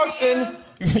Chris POGSON.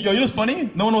 Yo, you know what's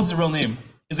funny? No one knows his real name.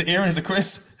 Is it Aaron? Is it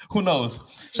Chris? Who knows?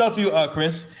 Shout out to you,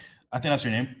 Chris. I think that's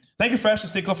your name. Thank you, Fresh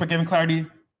and Sneako, for giving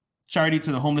charity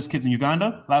to the homeless kids in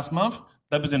Uganda last month.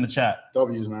 That was in the chat.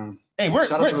 W's, man. Hey,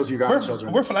 shout out to those Ugandan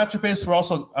children. We're philanthropists. We're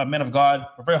also men of God.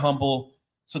 We're very humble.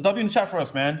 So W in the chat for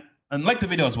us, man. And like the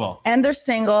video as well. And they're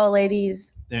single,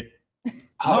 ladies.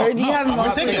 Or do you have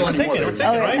we're taking,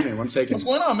 right? I'm taking. What's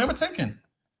going on, man? We're taking.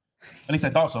 At least I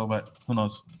thought so, but who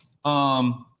knows?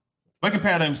 Breaking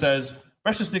Paradigm says,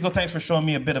 Fresh and Sneako, thanks for showing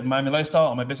me a bit of Miami lifestyle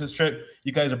on my business trip.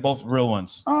 You guys are both real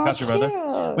ones. Oh, got you,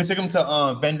 brother. We took him to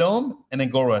Vendome and then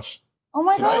Go Rush. Oh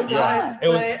my God. Yeah. It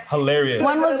was hilarious.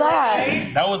 When was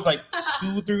that? That was like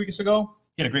 2-3 weeks ago.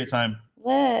 He had a great time.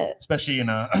 Lit. Especially in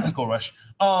Go Rush.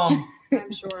 I'm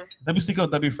sure. W Sneako,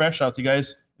 W Fresh, shout out to you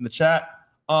guys in the chat.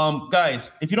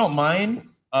 Guys, if you don't mind,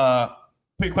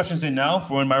 put your questions in now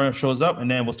for when Myron shows up,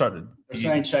 and then we'll start. They're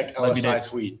saying check LSI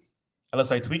tweet.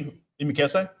 LSI tweet? You mean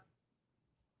KSI?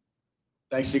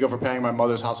 Thanks, Sneako, for paying my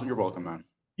mother's hospital. You're welcome, man.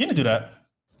 You didn't do that.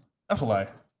 That's a lie.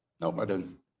 Nope, I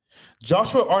didn't.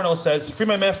 Joshua Arnold says, free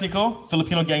my man, Sneako.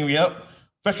 Filipino gang re up.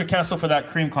 Fresh your cancel for that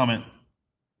cream comment.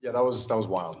 Yeah, that was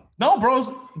wild. No, bros.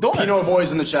 Donuts. Pino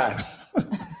boys in the chat.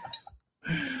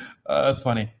 That's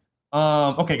funny.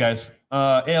 Okay, guys.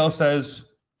 AL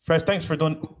says, Fresh, thanks for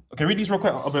doing. Okay, read these real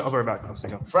quick. I'll be right back.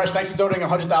 Fresh, thanks for donating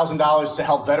 $100,000 to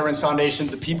help Veterans Foundation.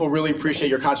 The people really appreciate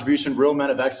your contribution. Real men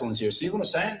of excellence here. See what I'm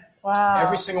saying? Wow.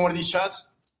 Every single one of these shots.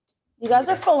 You guys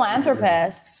are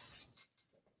philanthropists.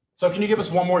 So can you give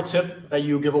us one more tip that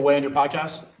you give away in your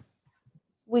podcast?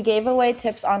 We gave away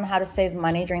tips on how to save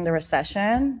money during the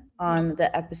recession on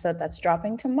the episode that's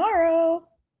dropping tomorrow.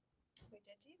 We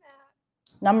did do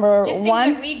that. Number Just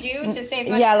one. That we do to save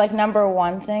money. Yeah, like number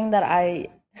one thing that I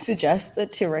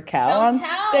suggested to Raquel on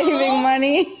saving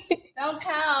money. Don't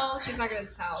tell. She's not going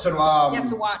to tell. So you have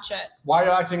to watch it. Why are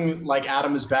you acting like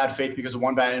Adam is bad faith because of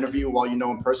one bad interview while you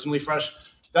know him personally, Fresh?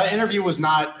 That interview was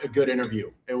not a good interview.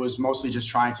 It was mostly just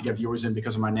trying to get viewers in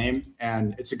because of my name.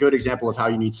 And it's a good example of how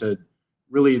you need to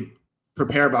really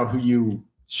prepare about who you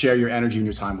share your energy and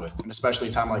your time with. And especially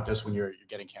a time like this when you're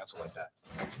getting canceled like that.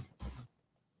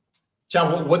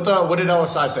 Chad, what did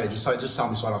LSI say? Just tell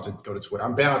me so I don't have to go to Twitter.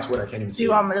 I'm banned on Twitter. I can't even see it.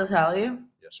 Do you want me to tell you?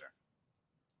 Yes, sir.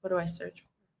 What do I search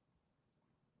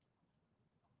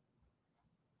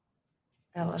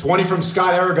for? LSI. 20 from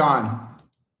Scott Aragon.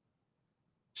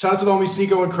 Shout out to the homies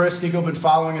Sneako and Chris. Sneako been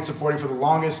following and supporting for the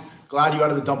longest. Glad you out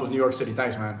of the dump of New York City.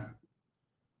 Thanks, man.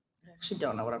 I actually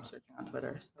don't know what I'm searching on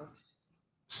Twitter. So.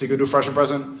 Sneako do fresh and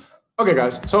present. Okay,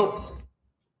 guys. So,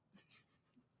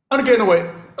 I'm gonna get in the way.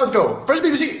 Let's go. Fresh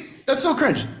BBC. That's so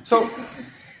cringe. So.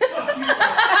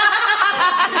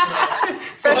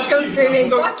 Fresh goes screaming,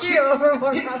 fuck you, over more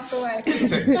across the way.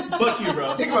 Fuck you,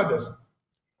 bro. Think about this.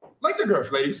 Like the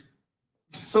girth, ladies.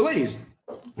 So, ladies,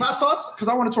 last thoughts? Because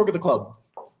I want to talk at the club.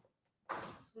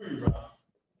 Who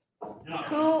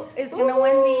is going to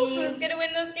win these? Who's going to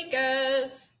win those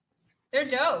sneakers? They're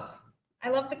dope. I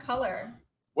love the color.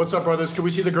 What's up, brothers? Can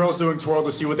we see the girls doing twirl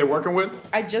to see what they're working with?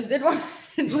 I just did one.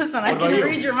 Listen, I can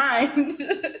read your mind.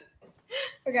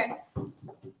 Okay.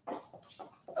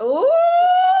 Ooh,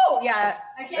 yeah.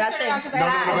 I can't turn it on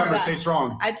because November, stay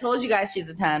strong. I told you guys she's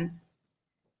a 10.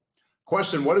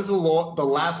 Question, what is the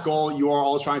last goal you are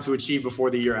all trying to achieve before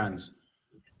the year ends?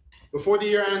 Before the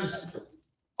year ends,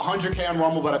 100K on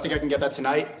Rumble, but I think I can get that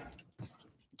tonight.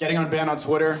 Getting unbanned on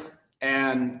Twitter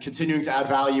and continuing to add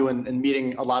value and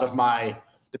meeting a lot of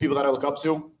the people that I look up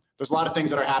to. There's a lot of things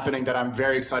that are happening that I'm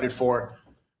very excited for.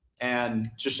 And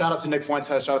just shout out to Nick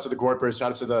Fuentes, shout out to the Gorpers,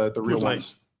 shout out to the real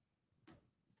ones.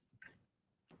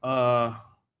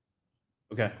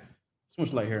 Okay. So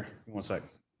much light here. Give me 1 sec.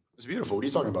 It's beautiful. What are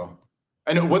you talking about?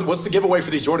 And what's the giveaway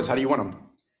for these Jordans? How do you win them?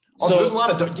 Also, there's a lot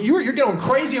of you're going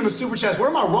crazy on the super chats. Where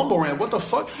my Rumble rant? What the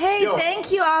fuck? Hey,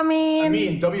 thank you,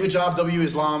 Amin. W hijab, W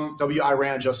Islam, W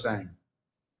Iran. Just saying.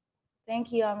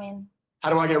 Thank you, Amin.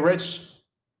 How do I get rich?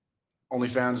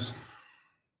 OnlyFans.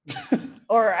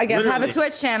 Or I guess have a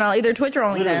Twitch channel, either Twitch or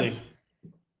OnlyFans.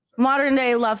 Modern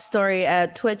day love story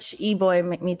at Twitch. E-boy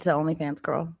meets an OnlyFans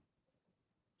girl.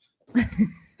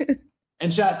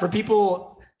 And chat, for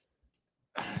people,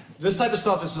 this type of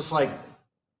stuff is just like,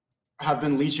 have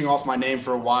been leeching off my name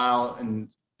for a while, and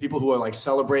people who are like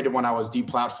celebrated when I was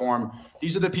deplatformed.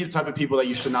 These are the type of people that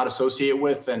you should not associate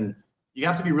with, and you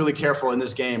have to be really careful in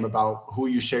this game about who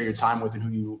you share your time with and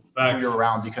who you're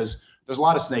around, because there's a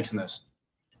lot of snakes in this.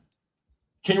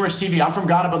 King Rich TV, I'm from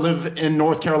Ghana but live in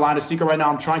North Carolina. Sneako right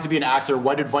now, I'm trying to be an actor.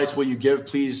 What advice will you give?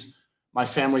 Please, my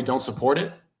family don't support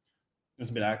it.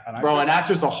 Bro, an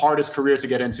actor is the hardest career to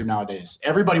get into nowadays.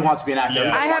 Everybody wants to be an actor.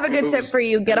 I have a good tip for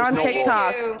you. Get on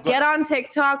TikTok. Get on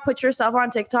TikTok. Put yourself on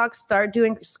TikTok. Start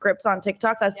doing scripts on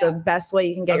TikTok. That's the best way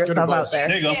you can get yourself out there.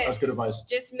 There you go. That's good advice.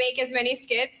 Just make as many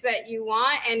skits that you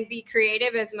want and be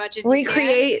creative as much as you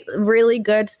Recreate really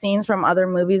good scenes from other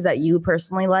movies that you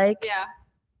personally like. Yeah.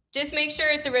 Just make sure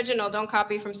it's original. Don't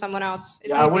copy from someone else.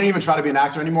 It's I wouldn't even try to be an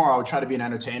actor anymore. I would try to be an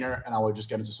entertainer, and I would just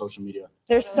get into social media.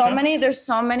 There's so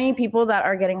many people that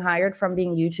are getting hired from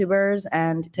being YouTubers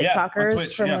and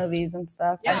TikTokers for movies and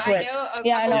stuff. Yeah, and Twitch.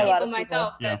 I know a lot of people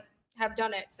myself that have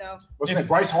done it. So listen,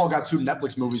 Bryce Hall got 2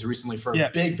 Netflix movies recently for a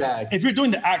big bag. If you're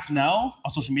doing the act now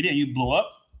on social media and you blow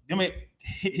up, they may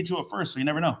hit you up first, so you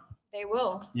never know. They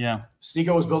will. Yeah.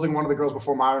 Sneako was building one of the girls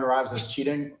before Myron arrives. That's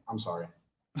cheating. I'm sorry.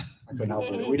 I couldn't help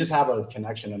it. We just have a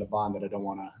connection and a bond that I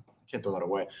can't throw that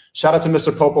away. Shout out to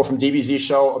Mr. Popo from DBZ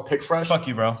show, a pick fresh. Fuck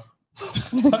you, bro.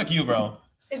 Fuck you, bro.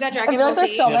 Is that Dragon I feel like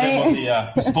there's so many.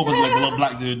 Yeah, Mr. Popo's like a little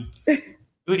black dude.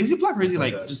 Is he black or is he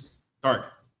like just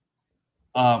dark?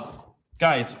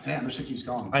 Guys. Damn, this shit keeps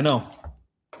going. I know.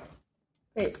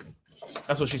 Wait.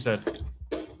 That's what she said.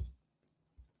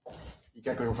 You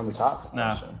can't click it from the top?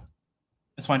 Nah.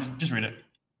 It's fine. Just read it.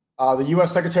 The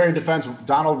U.S. Secretary of Defense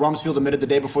Donald Rumsfeld admitted the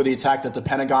day before the attack that the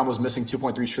Pentagon was missing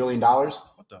 $2.3 trillion.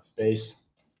 What the? Base.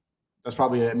 That's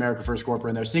probably an America First corporate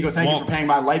in there. Sneako, thank you for paying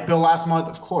my light bill last month.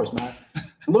 Of course, man.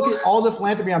 Look at all the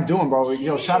philanthropy I'm doing, bro.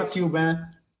 Yo, shout out to you, man.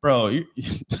 Bro.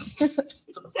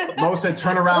 Mo said,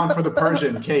 turn around for the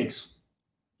Persian cakes.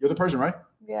 You're the Persian, right?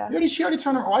 Yeah. She already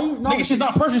turned around. Why you? No, Nigga, she's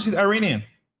not Persian. She's Iranian.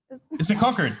 It's been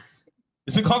conquered.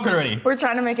 It's been conquered already. We're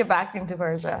trying to make it back into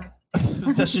Persia.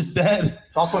 That's just dead.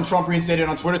 Also, on Trump reinstated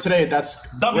on Twitter today. That's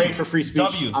great for free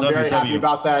speech. I'm very happy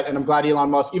about that, and I'm glad Elon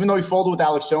Musk, even though he folded with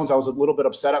Alex Jones, I was a little bit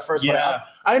upset at first. Yeah. But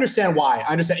I understand why.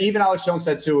 I understand. Even Alex Jones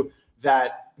said too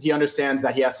that he understands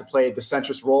that he has to play the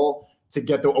centrist role to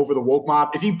get over the woke mob.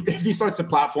 If he starts to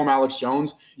platform Alex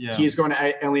Jones, he's going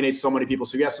to alienate so many people.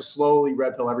 So he has to slowly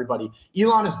red pill everybody.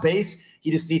 Elon is base. He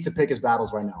just needs to pick his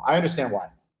battles right now. I understand why,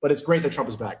 but it's great that Trump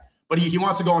is back. But he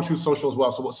wants to go on Truth Social as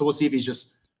well. So we'll see if he's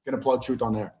just going to plug truth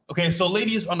on there. Okay, so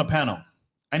ladies on the panel,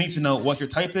 I need to know what your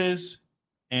type is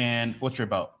and what you're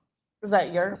about. Is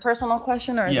that your personal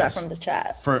question or is that from the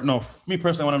chat? For me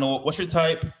personally, I want to know what's your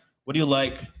type, what do you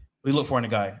like, what do you look for in a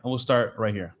guy? And we'll start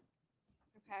right here.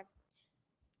 Okay.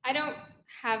 I don't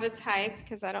have a type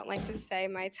because I don't like to say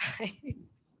my type.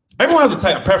 Everyone has a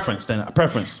type, a preference.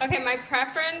 Okay, my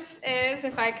preference is,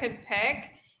 if I could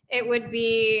pick, it would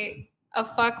be a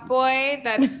fuckboy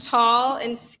that's tall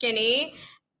and skinny.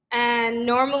 And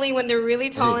normally when they're really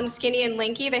tall and skinny and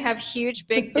lanky, they have huge,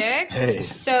 big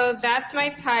dicks. So that's my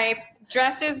type.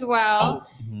 Dresses well.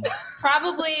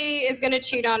 Probably is going to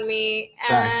cheat on me.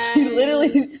 And he literally...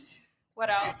 What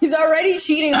else? He's already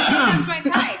cheating. That's my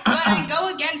type. But I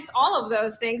go against all of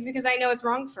those things because I know it's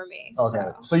wrong for me. Okay.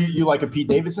 So you like a Pete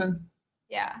Davidson?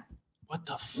 Yeah. What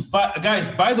the But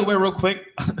guys, by the way, real quick,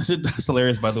 that's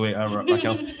hilarious, by the way,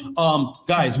 Raquel.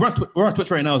 Guys, we're on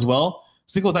Twitch right now as well.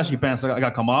 Sneako's actually banned, so I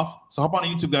gotta come off. So hop on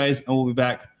YouTube, guys, and we'll be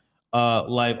back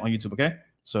live on YouTube, okay?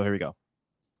 So here we go.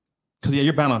 Because yeah,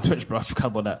 you're banned on Twitch, bro. I forgot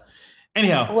about that.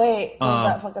 Anyhow. Wait, does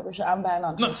that fuck up your shit? I'm banned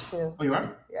on Twitch too. Oh, you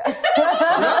are? Yeah.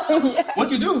 Yeah.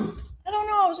 What'd you do? I don't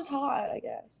know. I was just hot, I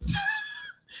guess.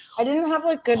 I didn't have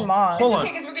like good moms. Hold on.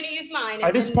 Okay, because we're gonna use mine.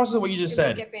 This is possibly what you just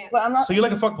said. But I'm not. So you're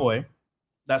like a fuckboy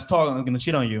that's tall and gonna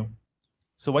cheat on you.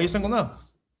 So why are you single now?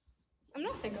 I'm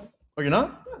not single. Oh, you're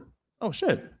not? No. Oh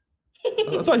shit.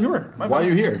 I thought you were. Why are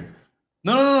you here?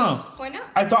 No. Why not?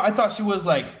 I thought she was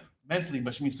like mentally,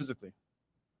 but she means physically.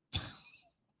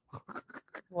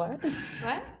 What?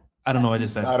 What? I don't know. I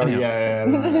just said. I don't. Yeah.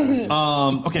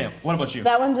 Okay. What about you?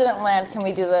 That one didn't land. Can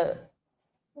we do the?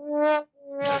 Whatever.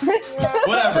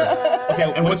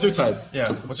 Okay. And what's your type?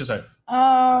 Yeah. What's your type?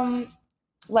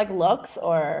 Like looks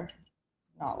or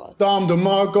not looks?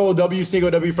 DeMarco, W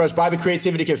Sneako, W Fresh. Buy the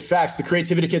Creativity Kit. Facts.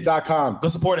 TheCreativityKit.com. Go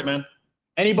support it, man.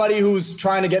 Anybody who's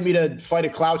trying to get me to fight a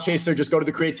cloud chaser, just go to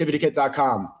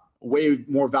TheCreativitykit.com. Way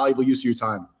more valuable use of your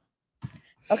time.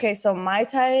 Okay, so my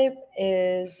type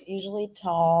is usually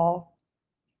tall,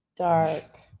 dark,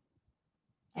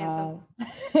 handsome,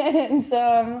 and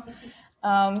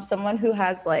someone who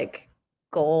has like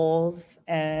goals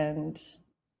and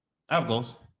I have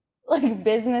goals. Like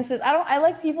businesses. I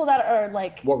like people that are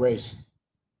like. What race?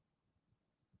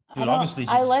 Dude, obviously.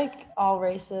 I like all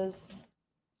races.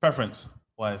 Preference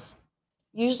wise.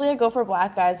 Usually I go for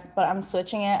black guys, but I'm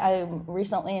switching it. I'm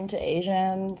recently into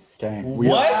Asians. Dang.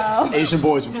 What? Asian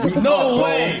boys. No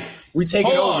way. We take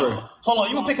it over. Hold on.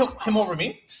 You gonna pick him over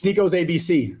me? Sneako's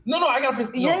ABC. No. I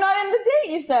gotta. You're not in the date,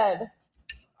 you said.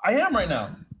 I am right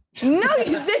now. No,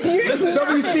 you said you're. Listen,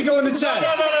 W Sneako in the chat.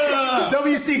 No.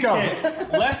 W Sneako. Okay.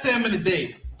 Let's say I'm in a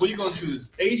date. What are you gonna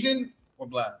choose? Asian or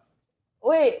black?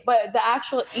 Wait, but the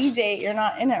actual date, you're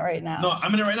not in it right now. No,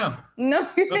 I'm in it right now. No,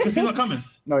 because he's not coming.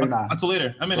 No, you're not. Until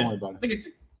later. I'm in Don't it. worry about it.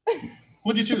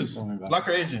 What'd you choose? Black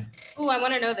or Asian? Ooh, I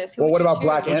want to know this. Well, what about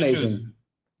black and Asian?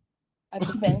 At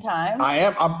the same time? I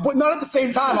am. But not at the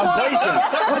same time. I'm Asian.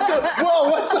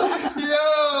 What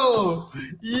the?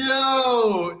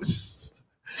 Yo.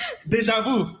 Deja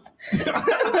vu.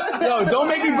 Yo, don't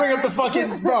make me bring up the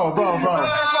fucking bro.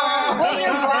 Wait,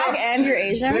 you're black and you're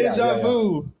Asian? Deja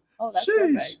vu. Oh, that's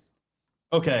perfect.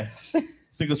 Okay.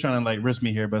 Sneako's trying to like risk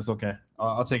me here, but it's okay.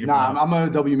 I'll take it. Nah, I'm a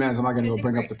W man. So I'm not gonna go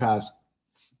bring up the past.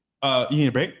 You need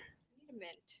a break? I need a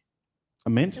mint. A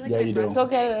mint? Like yeah, you do. Go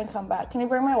get it and come back. Can you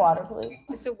bring my water, please?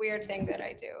 It's a weird thing that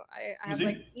I do. I have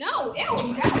like no,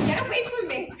 ew, get away from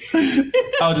me.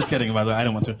 I was just kidding, by the way. I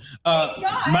didn't want to.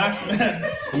 Max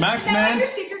Man. Your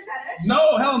secret fetish?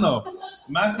 No, hell no.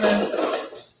 Max Man.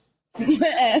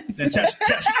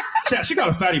 Chat, she got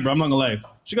a fatty, bro. I'm not gonna lie.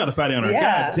 She got a fatty on her.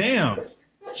 Yeah. God damn.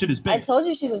 Shit is big. I told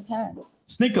you she's a 10.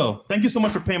 Sneako, thank you so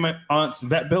much for paying my aunt's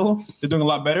vet bill. They're doing a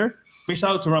lot better. Big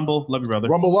shout out to Rumble. Love you, brother.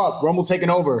 Rumble up. Rumble taking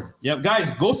over. Yep,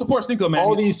 guys, go support Sneako, man.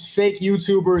 All these fake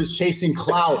YouTubers chasing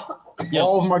clout. Yep.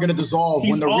 All of them are going to dissolve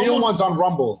when the real one's on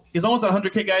Rumble. He's almost at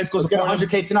 100K, guys. Go Let's get support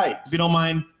 100K tonight. If you don't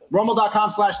mind.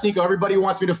 Rumble.com/Sneako. Everybody who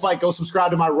wants me to fight, go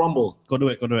subscribe to my Rumble. Go do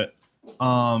it.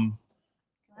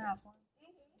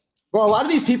 Bro, a lot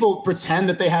of these people pretend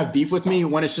that they have beef with me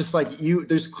when it's just like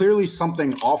there's clearly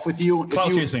something off with you.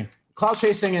 Cloud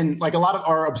chasing, and like a lot of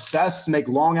are obsessed, make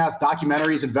long ass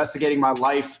documentaries investigating my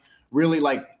life, really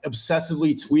like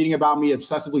obsessively tweeting about me,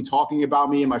 obsessively talking about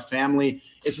me and my family.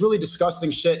 It's really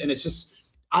disgusting shit. And it's just,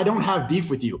 I don't have beef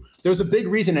with you. There's a big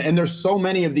reason. And there's so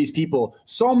many of these people,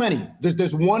 so many.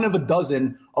 There's one of a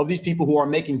dozen of these people who are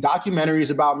making documentaries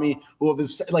about me, who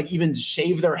have like even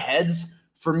shaved their heads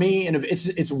for me. And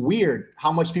it's weird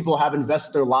how much people have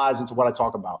invested their lives into what I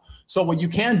talk about. So what you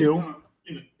can do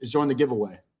is join the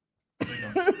giveaway.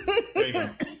 There you go.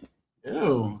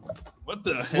 Ew. What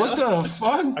the hell? What the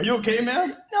fuck? Are you okay,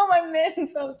 man? No, my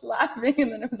mint. I was laughing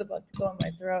and then it was about to go in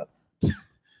my throat.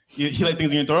 You like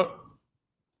things in your throat?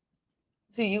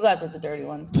 See, you guys are the dirty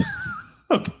ones.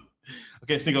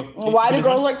 Okay, Sneako. Why do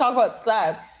girls like talk about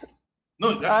sex? No,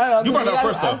 I don't know, you brought it up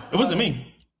first, though. It wasn't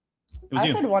me. It was I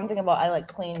you. said one thing about I like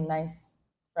clean, nice,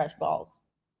 fresh balls.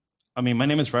 I mean, my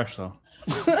name is Fresh, so.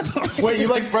 Wait, you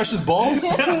like Fresh's balls?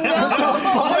 Whoa.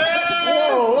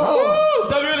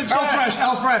 W in the chat.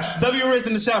 L Fresh. W is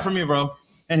in the chat for me, bro.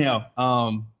 Anyhow,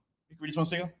 you can read this one,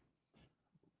 Sneako?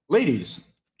 Ladies,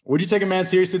 would you take a man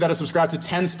seriously that is subscribed to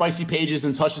 10 spicy pages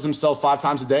and touches himself 5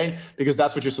 times a day? Because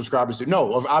that's what your subscribers do.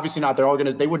 No, obviously not.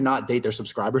 They would not date their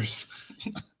subscribers.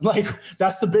 Like,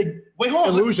 that's the big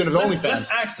illusion of OnlyFans. Let's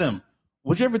ask them.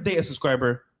 Would you ever date a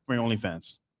subscriber for your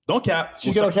OnlyFans? Don't cap.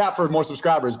 She's gonna cap for more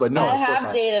subscribers, but no. I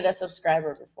have dated a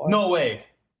subscriber before. No way.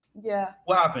 Yeah.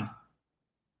 What happened?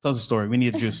 Tell us the story. We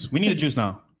need a juice. We need a juice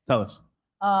now. Tell us.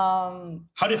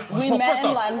 We met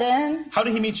in London. How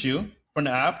did he meet you? From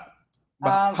the app?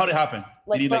 How did it happen?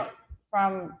 Like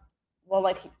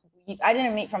I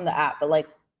didn't meet from the app, but like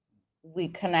we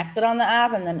connected on the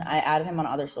app, and then I added him on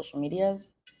other social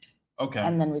medias. Okay.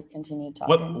 And then we continued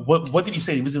talking. What did he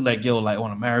say? Was he like, yo, like I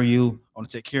want to marry you, I want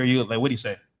to take care of you? Like, what did he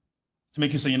say to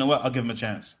make you say, you know what, I'll give him a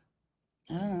chance?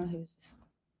 I don't know. He was just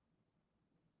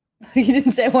he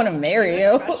didn't say I want to marry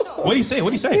you. What did he say? What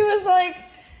did he say? He was like,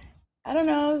 I don't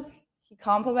know. He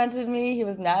complimented me. He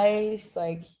was nice.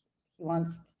 Like, he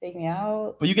wants to take me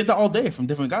out. But you get that all day from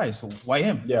different guys. So why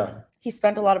him? Yeah. He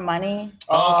spent a lot of money.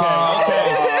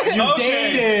 Okay. You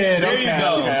dated. There you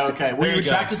go. Okay. Were you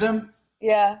attracted to him?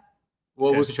 Yeah.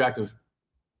 What was attractive?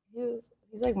 He's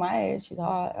like my age. He's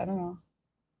hot. I don't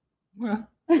know.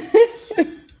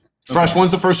 Fresh,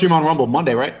 when's the first stream on Rumble?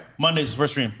 Monday, right? Monday's the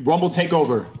first stream. Rumble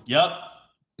takeover. Yep.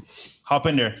 Hop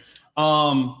in there.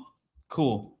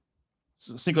 Cool.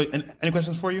 So, Sneako, any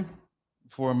questions for you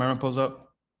before Myron pulls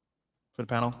up for the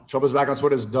panel? Trump is back on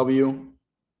Twitter. It's W.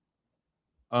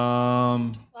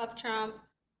 Love Trump.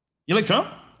 You like Trump?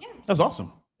 Yeah. That's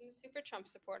awesome. I'm a super Trump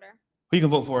supporter. Who you can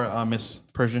vote for, Miss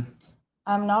Persian?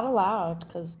 I'm not allowed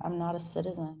because I'm not a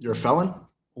citizen. You're a felon?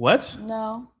 What?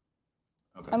 No.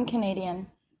 Okay. I'm Canadian.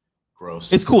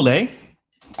 Gross. It's cool, eh?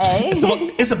 Eh?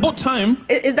 It's about time.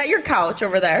 Is that your couch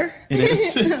over there? It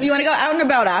is. You want to go out and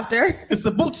about after? It's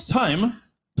about time.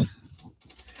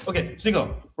 Okay,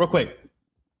 Sneako, real quick.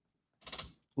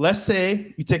 Let's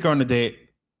say you take her on a date.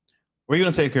 Where are you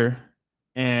gonna take her?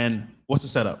 And what's the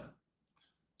setup?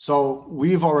 So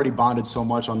we've already bonded so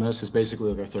much on this. It's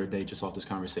basically like our third date just off this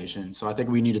conversation. So I think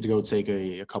we needed to go take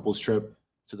a couples trip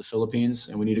to the Philippines,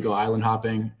 and we need to go island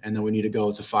hopping, and then we need to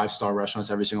go to 5-star restaurants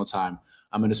every single time.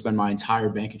 I'm going to spend my entire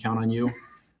bank account on you,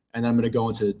 and then I'm going to go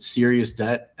into serious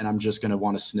debt, and I'm just going to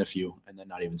want to sniff you and then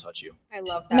not even touch you. I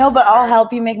love that. No, but I'll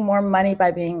help you make more money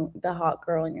by being the hot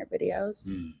girl in your videos.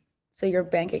 So your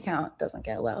bank account doesn't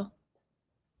get low.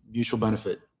 Mutual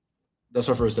benefit. That's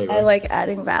our first date, right? I like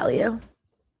adding value.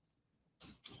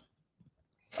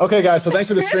 Okay, guys. So thanks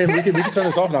for the stream. We can turn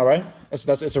this off now, right? It's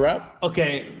a wrap.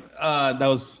 Okay, that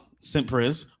was Simp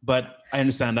Riz, but I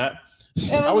understand that.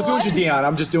 I was doing Jadion.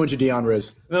 I'm just doing Jadion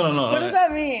Riz. No. What does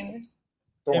that mean?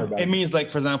 Don't worry about It means, like,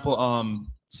 for example,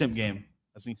 simp game.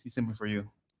 That's he's simping for you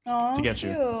Oh, to get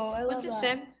cute. you. I love What's a that.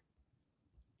 simp?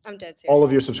 I'm dead serious. all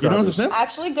of your You know subscribers. what's a simp?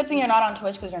 Actually, good thing you're not on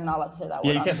Twitch because you're not allowed to say that word.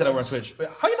 Yeah, you on can't say that word on Twitch. Twitch.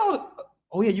 But how you know?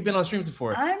 Oh yeah, you've been on stream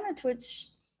before. I'm a Twitch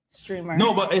streamer.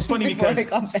 No, but it's funny Before I because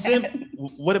got simp. banned.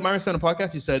 What did Myron say on the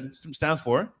podcast? He said simp stands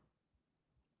for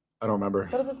I don't remember.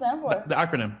 What does it stand for? the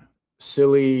acronym.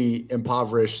 Silly,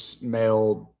 impoverished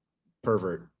male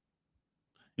pervert.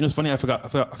 You know, it's funny. I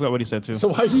forgot what he said too. So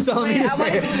why are you telling me Wait, to I say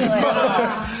wanna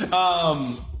it? Google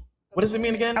it. What does it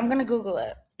mean again? I'm gonna Google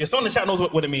it. Yeah, someone in the chat knows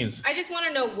what it means. I just want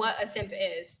to know what a simp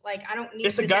is. Like, I don't need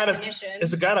It's a the guy definition.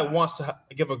 it's a guy that wants to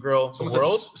give a girl the Someone's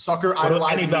world. like, sucker, without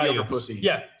idolizing any value. mediocre pussy.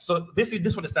 Yeah. So basically,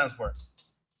 this is what it stands for.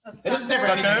 It is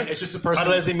different. Sucker. It's just a person.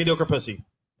 Idolizing mediocre pussy,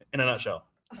 in a nutshell.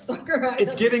 A sucker.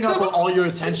 It's giving up all your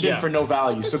attention Yeah. for no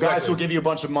value. So guys Exactly. who give you a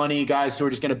bunch of money, guys who are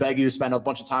just going to beg you to spend a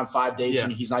bunch of time, 5 days, Yeah.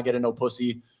 and he's not getting no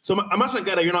pussy. So I'm actually a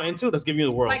guy that you're not into that's giving you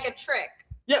the world. Like a trick.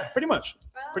 Yeah, pretty much.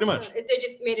 Pretty much. They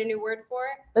just made a new word for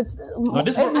it. It's this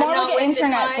it's one- more I like know an with the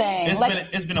internet times- thing.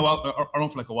 It's been a while. I don't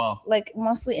feel like a while. Like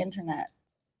mostly internet.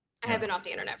 I have been off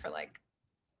the internet for like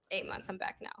 8 months. I'm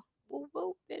back now. Woo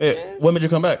woo, bitches. Hey, when did you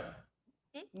come back?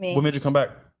 Me. When did you come back?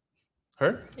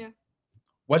 Her? Yeah.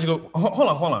 Why'd you go?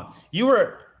 Hold on. You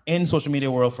were in social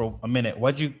media world for a minute.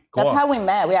 Why'd you go That's off? how we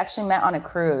met. We actually met on a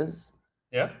cruise.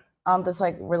 Yeah. This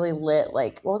like really lit,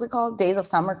 like what was it called? Days of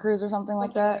Summer Cruise or something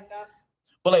like that.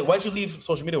 But like, why'd you leave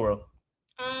social media world?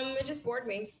 It just bored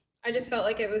me. I just felt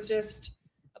like it was just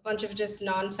a bunch of just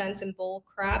nonsense and bull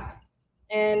crap.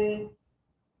 And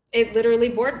it literally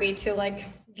bored me to like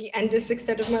the endless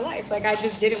extent of my life. Like I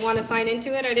just didn't want to sign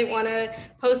into it. I didn't want to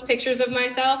post pictures of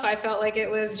myself. I felt like it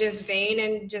was just vain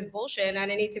and just bullshit. And I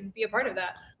didn't need to be a part of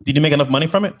that. Did you make enough money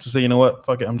from it to say, you know what,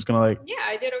 fuck it, I'm just gonna like? Yeah,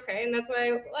 I did okay. And that's why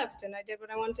I left and I did what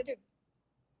I wanted to do.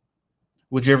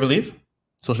 Would you ever leave?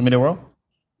 Social media world?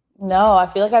 No, I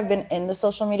feel like I've been in the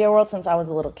social media world since I was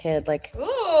a little kid. Like,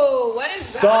 ooh, what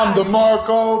is that?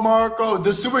 Marco.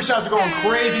 The super chats are going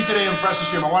crazy today in Fresh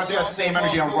Stream. I want to see that same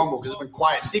energy on Rumble because it's been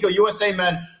quiet. Sneako USA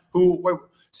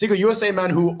men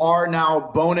who are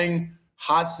now boning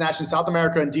hot snatch in South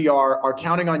America and DR are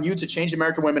counting on you to change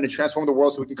American women and transform the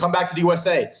world so we can come back to the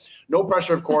USA. No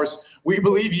pressure, of course. We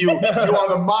believe you. You are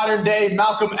the modern day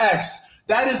Malcolm X.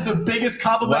 That is the biggest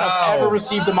compliment I've ever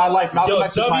received in my life. Malcolm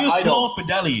X is my idol.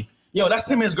 Fidelity. Yo, that's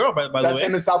him and his girl, by the way. That's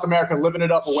him in South America, living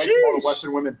it up away from all the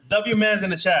Western women. W man's in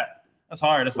the chat. That's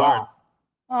hard. That's hard.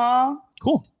 Aw.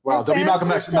 Cool. Wow, W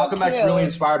Malcolm X. Malcolm X really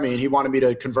inspired me, and he wanted me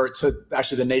to convert to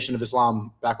actually the Nation of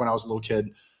Islam back when I was a little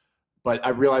kid. But I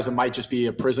realized it might just be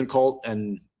a prison cult,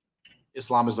 and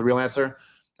Islam is the real answer.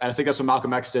 And I think that's what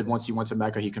Malcolm X did once he went to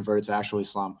Mecca. He converted to actual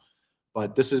Islam.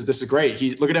 But this is great.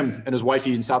 Look at him and his wife.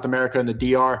 He's in South America in the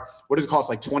DR. What does it cost?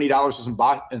 Like $20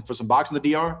 for some box in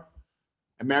the DR.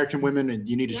 American women, and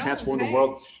you need to transform the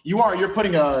world. You're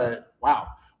putting a wow.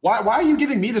 Why are you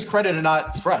giving me this credit and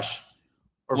not Fresh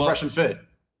or Fresh and Fit?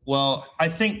 Well, I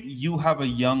think you have a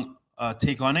young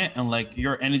take on it, and like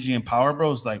your energy and power,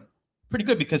 bro, is like pretty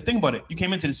good because think about it. You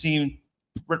came into the scene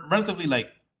relatively like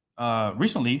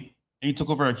recently, and you took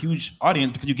over a huge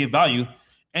audience because you gave value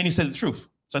and you said the truth.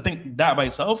 So I think that by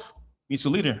itself makes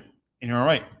you a leader, and you're all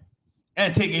right.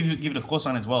 And give it a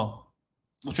cosign as well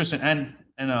with Tristan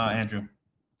and Andrew.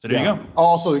 So there you go.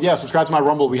 Also, subscribe to my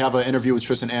Rumble. We have an interview with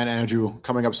Tristan and Andrew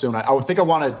coming up soon. I would think I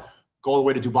want to go all the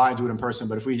way to Dubai and do it in person,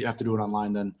 but if we have to do it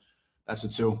online, then that's it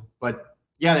too. But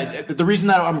yeah, the reason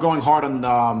that I'm going hard on,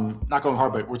 not going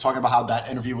hard, but we're talking about how that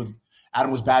interview with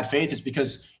Adam was bad faith is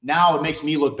because now it makes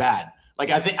me look bad. Like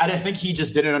I think he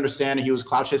just didn't understand and he was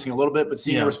clout chasing a little bit, but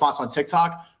seeing the response on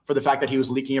TikTok for the fact that he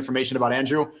was leaking information about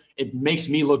Andrew, it makes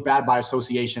me look bad by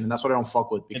association. And that's what I don't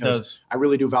fuck with because I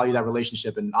really do value that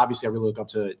relationship. And obviously I really look up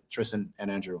to Tristan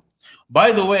and Andrew.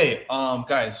 By the way,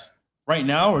 guys, right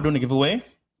now we're doing a giveaway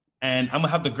and I'm gonna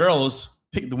have the girls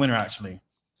pick the winner actually.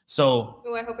 So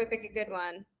I hope I pick a good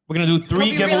one. We're gonna do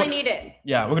 3 giveaways. Really need it.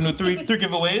 Yeah, we're gonna do three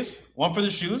giveaways. One for the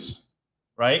shoes,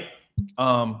 right?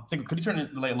 Could you turn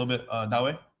the light a little bit that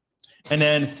way? And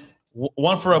then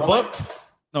one for a book.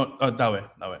 No, that way.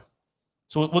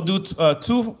 So we'll do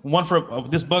two. One for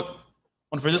this book,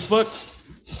 one for this book,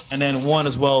 and then one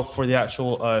as well for the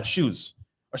actual shoes.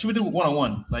 Or should we do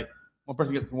one-on-one? Like one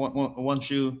person gets one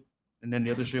shoe, and then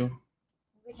the other shoe.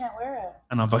 We can't wear it.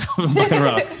 I know, I'm fucking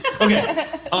around. Okay.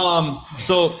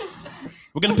 So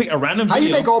we're gonna pick a random video. How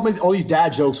you make all these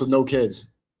dad jokes with no kids?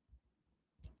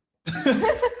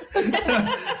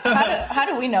 How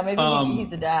do we know? Maybe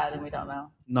he's a dad and we don't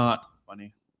know. Not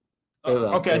funny.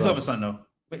 Okay, I do have a son though.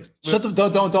 Wait, shut the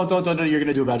don't. You're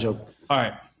gonna do a bad joke. All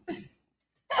right.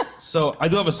 So I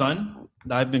do have a son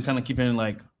that I've been kind of keeping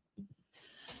like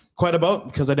quiet about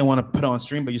because I didn't want to put it on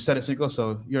stream. But you said it, Sneako,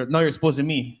 so you're exposing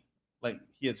me like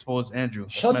he exposed Andrew.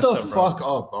 That's shut the fuck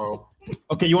up, bro.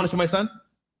 Okay, you want to see my son?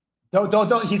 Don't.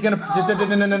 He's gonna. No. You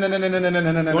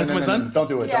want to see my son? Don't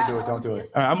do it. Don't do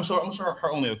it. All right, I'm gonna show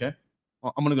her only. Okay,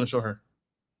 I'm gonna show her.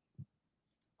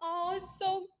 Oh,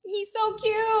 he's so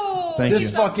cute. Thank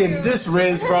you. This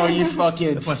Riz, bro, you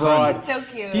fucking fraud. He's so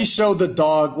cute. He showed the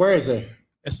dog. Where is it?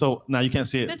 So now you can't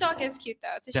see it. The dog is cute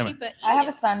though. It's a sheep, but I have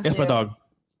a son too. It's my dog.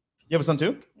 You have a son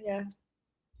too? Yeah.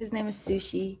 His name is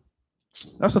Sushi.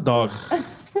 That's a dog.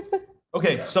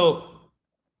 Okay, so.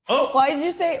 Oh. Why did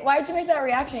you make that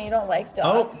reaction? You don't like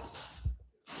dogs?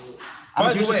 I'm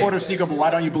a huge supporter of Sneako, but why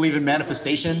don't you believe in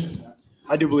manifestation?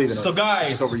 I do believe in it. So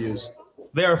guys, it's overused.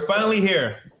 They are finally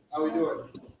here. How we doing?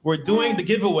 We're doing the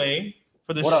giveaway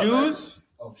for the shoes.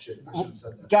 Oh shit! I shouldn't have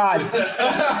said that. God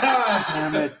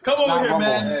damn it! Come over here,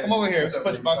 man. Hey, come over here.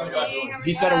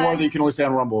 He said a word that you can only say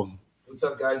on Rumble. What's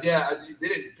up, guys? Yeah, they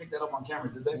didn't pick that up on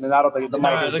camera, did they? And I don't think the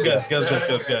mic is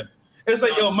good. It's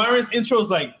like, yo, Myron's intro is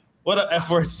like, what a F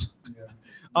words. Yeah.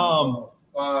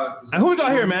 And who we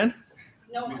got here, man?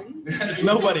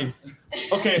 Nobody.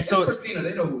 Okay, so Christina,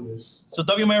 they know who it is. So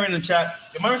W Myron in the chat.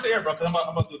 Myron, stay here, bro, because I'm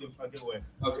about to do the giveaway.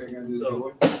 Okay, gonna do the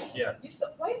giveaway. Yeah. You still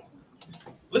wait?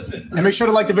 Listen. And make sure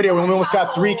to like the video. We almost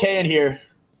got 3K in here.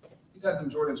 He's had them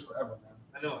Jordans forever, man.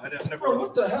 I know. I never. Bro,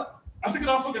 what the hell? I took it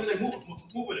off so I can like move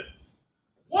with it.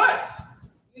 What?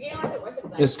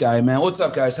 This guy, man. What's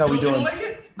up, guys? How we doing? You don't like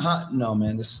it? Huh? No,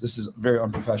 man. This is very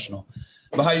unprofessional.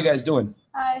 But how you guys doing?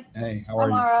 Hi. Hey, how are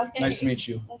you? Mara. Nice to meet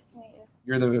you. Nice to meet you.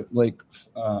 You're the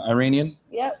Iranian?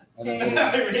 Yep.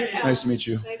 Nice to meet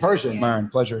you. Persian. Myron,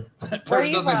 pleasure.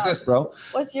 Persian doesn't exist, bro.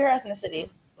 What's your ethnicity?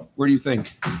 Where do you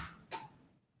think?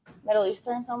 Middle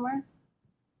Eastern somewhere?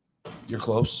 You're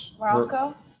close.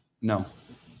 Morocco? No.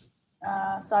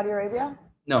 Saudi Arabia?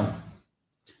 No.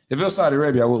 If it was Saudi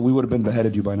Arabia, we would have been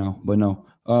beheaded you by now. But no.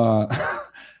 Now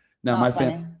my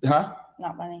fan. Huh?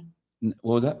 Not funny.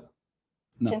 What was that?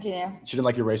 No. Continue. She didn't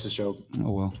like your racist joke.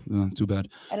 Oh well, too bad.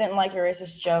 I didn't like your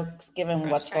racist jokes, given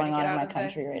what's going on in my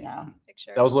country right now.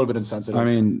 That was a little bit insensitive. I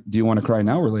mean, do you want to cry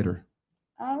now or later?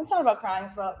 It's not about crying.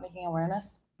 It's about making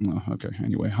awareness. Oh, okay.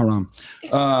 Anyway, haram.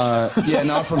 Yeah,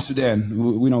 no, I'm from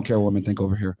Sudan. We don't care what women think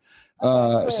over here.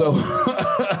 So,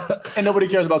 and nobody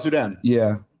cares about Sudan.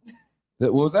 Yeah.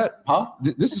 What was that? Huh?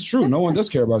 This is true. No one does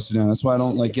care about Sudan. That's why I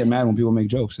don't like get mad when people make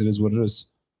jokes. It is what it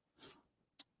is.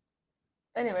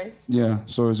 Anyways. Yeah.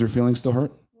 So is your feelings still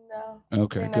hurt? No.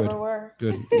 Okay. They good. never were.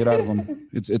 Good. Get out of them.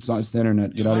 It's the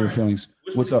internet. Get out of your feelings.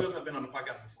 What's up? Have been on the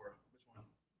podcast before? Which one?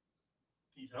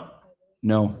 Can you tell?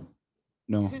 No.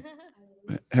 No.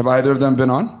 Have either of them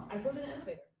been on? I told you in the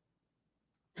elevator.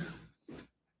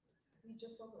 We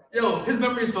just spoke about it. Yo, his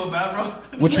memory is so bad, bro.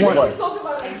 Which one? We spoke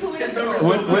about it like 2 minutes ago.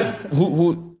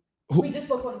 Who? We just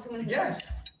spoke about it 2 minutes ago.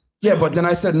 Yes. Yeah, but then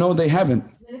I said no, they haven't.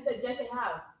 And then I said yes, they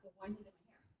have. The one who did my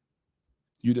hair.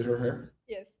 You did her hair?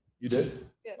 Yes. You did?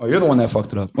 Yeah. Oh, you're the one that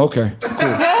fucked it up. Okay, cool.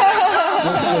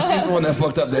 Yeah, she's the one that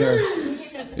fucked up the hair.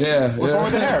 Yeah. What's wrong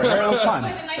with the hair? Her hair looks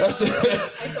fine.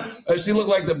 She looked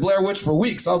like the Blair Witch for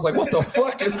weeks. I was like, what the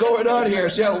fuck is going on here?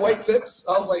 She had white tips.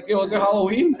 I was like, yo, was it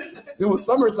Halloween? It was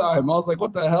summertime. I was like,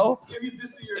 what the hell?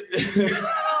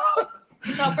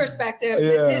 It's all perspective.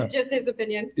 Yeah. It's just his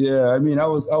opinion. Yeah, I mean, I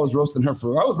was roasting her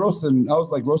for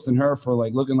roasting her for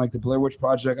like looking like the Blair Witch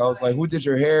Project. I was like, who did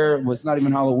your hair? Well, it's not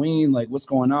even Halloween. Like, what's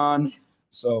going on?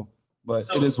 So, but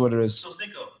it is what it is. So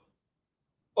Sneako.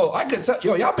 Oh, I could tell.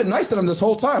 Yo, y'all been nice to them this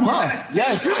whole time, huh?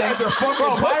 Yes. You guys are fucking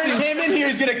bro, Myron came in here.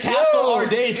 He's gonna cancel our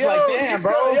dates. Like, damn,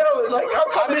 bro. Like,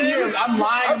 I'm in here. I'm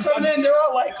lying. I'm coming in. They're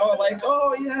all like,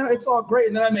 oh yeah, it's all great.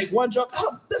 And then I make one joke.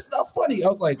 Oh, that's not funny. I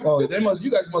was like, oh,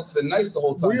 you guys must have been nice the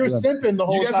whole time. We were simping the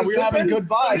whole time. We were having good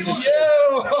vibes.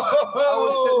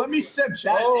 Let me sip,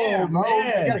 chat. Damn, bro.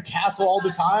 Man. You got a castle all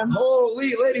the time.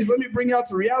 Holy ladies, let me bring you out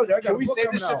to reality. Can we save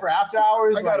this shit for after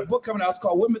hours? I got a book coming out. It's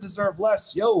called Women Deserve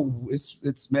Less. Yo,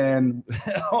 it's man.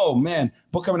 Oh man,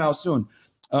 book coming out soon.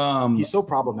 He's so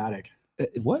problematic.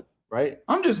 What? Right?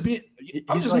 I'm just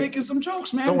making some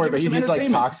jokes, man. Don't worry, but he's like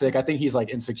toxic. I think he's like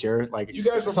insecure. Like you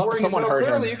guys were boring. Someone hurt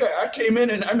him. I came in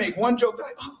and I make one joke.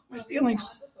 Like, oh, my feelings.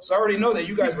 So I already know that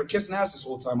you guys were kissing ass this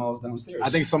whole time I was downstairs. I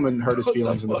think someone hurt his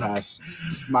feelings in the past.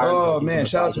 Oh man,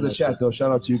 shout out to the chat though.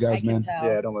 Shout out to you guys, man.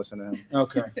 Yeah, don't listen to him.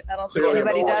 Okay. I don't think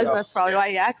anybody does. That's probably why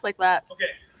he acts like that. Okay.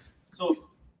 So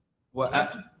what?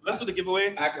 Let's do the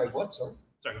giveaway. Act like what? Sorry.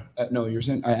 No, you're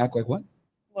saying I act like what?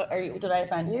 What are you? Did I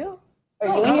offend you? Are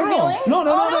you in your feelings? No.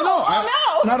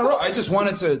 Oh, no. Not at all. I just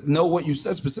wanted to know what you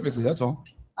said specifically. That's all.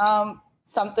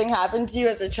 Something happened to you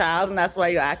as a child, and that's why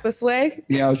you act this way.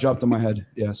 Yeah, I was dropped on my head.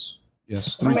 Yes.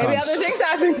 Maybe other things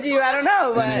happened to you. I don't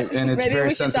know, but and it's maybe very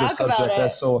we should sensitive talk subject. about it.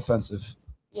 That's so offensive.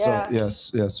 Yeah. So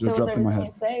yes, So you're dropped in my head.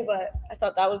 you say, but I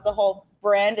thought that was the whole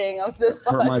branding of this.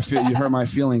 You hurt my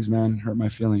feelings, man. Hurt my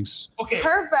feelings. Okay.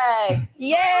 Perfect.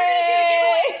 Yay!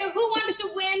 So who wants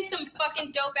to win some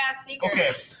fucking dope ass sneakers?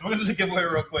 Okay, so we're gonna do the giveaway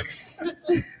real quick.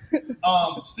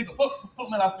 Put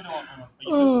my last video on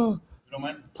YouTube. You don't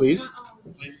mind? Please.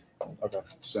 Okay.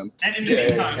 Simp. And in the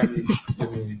meantime,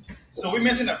 so we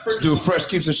mentioned that first. Dude, Fresh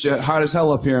keeps the shit hot as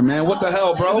hell up here, man. What the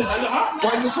hell, bro?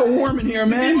 Why is it so warm in here,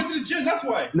 man? You went to the gym, that's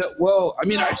why. No, well, I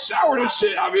mean, I showered and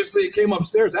shit. Obviously, it came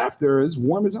upstairs after. It's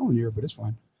warm as hell in here, but it's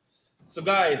fine. So,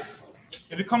 guys,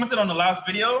 if you commented on the last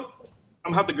video,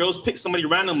 I'm gonna have the girls pick somebody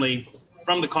randomly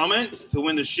from the comments to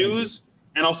win the shoes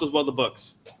and also as well the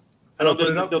books. I know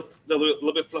they're a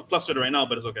little bit flustered right now,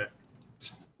 but it's okay.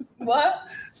 What?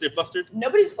 So you're flustered?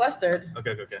 Nobody's flustered.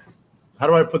 Okay. How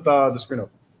do I put the screen up?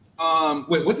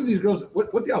 Wait, what do these girls?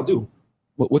 What do y'all do?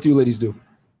 What do you ladies do?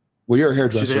 Well, you're a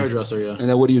hairdresser. She's a hairdresser, yeah. And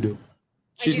then what do you do?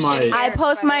 I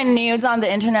post my nudes on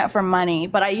the internet for money,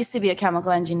 but I used to be a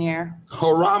chemical engineer.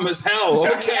 Haram as hell.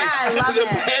 Okay. Yeah, I love the it.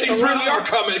 panties really are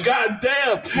coming. God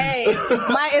damn. Hey,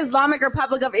 my Islamic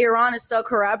Republic of Iran is so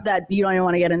corrupt that you don't even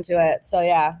want to get into it. So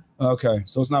yeah. Okay,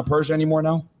 so it's not Persia anymore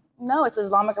now? No, it's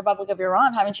Islamic Republic of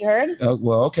Iran. Haven't you heard?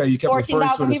 Well, okay. You kept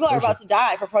 14,000 people are about to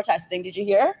die for protesting. Did you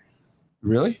hear?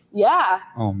 Really? Yeah.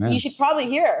 Oh man. You should probably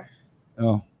hear.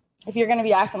 Oh. If you're going to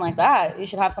be acting like that, you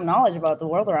should have some knowledge about the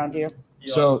world around you.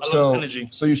 So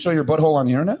you show your butthole on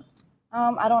the internet?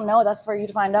 I don't know. That's for you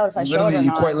to find out if I show it or not.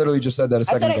 You quite literally just said that a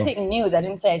second ago. I said I take nudes. I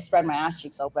didn't say I spread my ass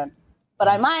cheeks open. But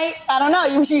I might. I don't know.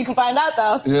 You can find out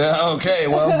though. Yeah. Okay.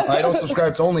 Well, I don't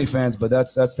subscribe to OnlyFans, but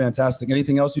that's fantastic.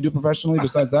 Anything else you do professionally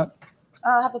besides that?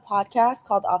 I have a podcast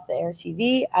called Off the Air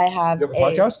TV. I have, you have a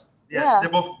podcast? Yeah. They're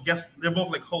both guests. They're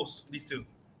both like hosts. These two.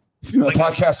 Female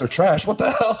podcasts are trash. What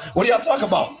the hell? What do y'all talk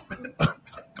about?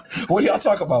 What do y'all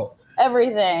talk about?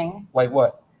 Everything. Like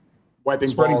what? Wiping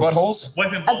Spreading balls.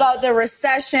 buttholes? About the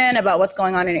recession, about what's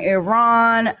going on in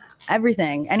Iran,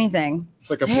 everything, anything. It's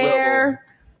like a hair,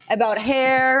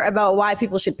 about why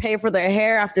people should pay for their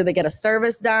hair after they get a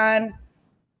service done.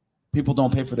 People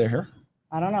don't pay for their hair?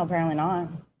 I don't know, apparently not.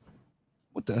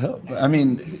 What the hell? I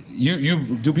mean,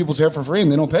 you do people's hair for free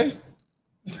and they don't pay?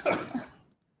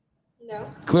 No.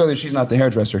 Clearly, she's not the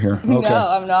hairdresser here. Okay. No,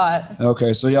 I'm not.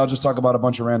 Okay, so y'all just talk about a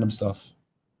bunch of random stuff.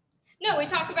 No, we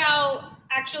talk about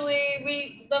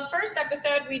the first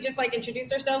episode we just like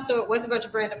introduced ourselves, so it was a bunch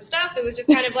of random stuff. It was just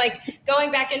kind of like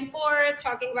going back and forth,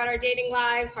 talking about our dating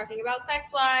lives, talking about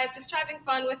sex life, just having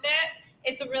fun with it.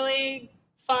 It's a really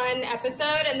fun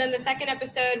episode. And then the second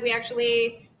episode, we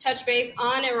actually touch base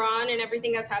on Iran and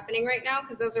everything that's happening right now,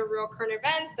 because those are real current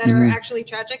events that are actually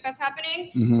tragic that's happening.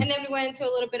 And then we went into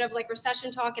a little bit of like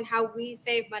recession talk and how we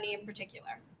save money in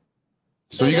particular.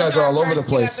 So you guys are all over the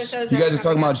place. You guys are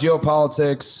talking about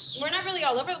geopolitics. We're not really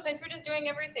all over the place. We're just doing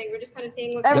everything. We're just kind of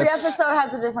seeing what every episode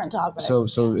has a different topic. So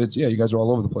it's you guys are all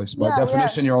over the place. By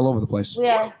definition, you're all over the place.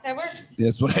 Yeah, that works. Yeah,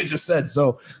 that's what I just said.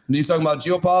 So when you're talking about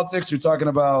geopolitics, you're talking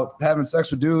about having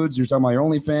sex with dudes, you're talking about your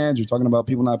OnlyFans, you're talking about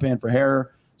people not paying for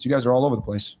hair. So you guys are all over the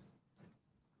place.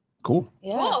 Cool.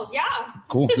 Yeah. Cool. Yeah.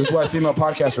 Cool. This is why female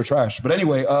podcasts are trash. But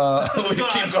anyway, we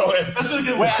keep going.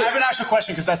 Wait, I haven't asked you a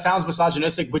question because that sounds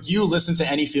misogynistic, but do you listen to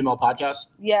any female podcasts?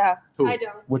 Yeah. Who? I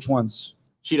don't. Which ones?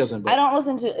 She doesn't. But... I don't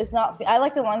listen to, it's not, I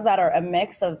like the ones that are a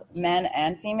mix of men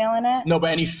and female in it. No, but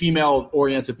any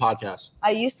female-oriented podcasts.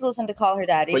 I used to listen to Call Her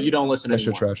Daddy. But you don't listen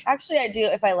anymore. That's your trash. Actually, I do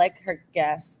if I like her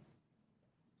guests.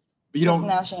 But you don't,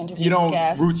 now she interviews you don't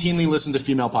guests. routinely listen to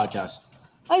female podcasts.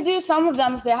 I do some of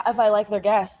them if I like their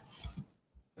guests.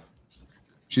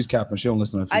 She's capping. She don't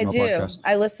listen to female podcasts.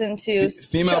 I listen to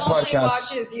female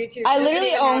podcasts. YouTube. I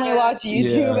literally only watch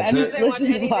YouTube and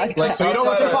listen to podcasts. Like, so you don't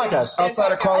listen to podcasts?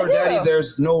 Outside of Call Her Daddy,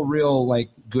 there's no real like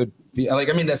good,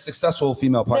 that's successful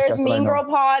female podcast. There's Mean Girl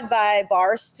Pod by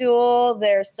Barstool.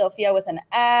 There's Sophia with an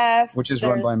F. Which is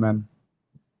run by men.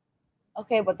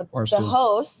 Okay, but the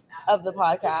host of the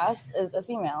podcast is a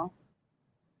female.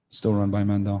 Still run by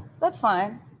men though. That's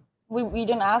fine. We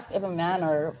didn't ask if a man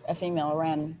or a female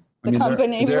ran the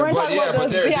company. We weren't talking about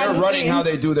they're running how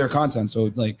they do their content.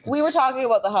 So like we were talking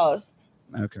about the host.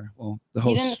 Okay, well the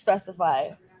host. He didn't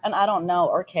specify, and I don't know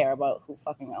or care about who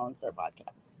fucking owns their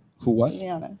podcast. Who what? To be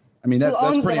honest. I mean that's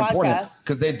pretty important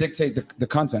because they dictate the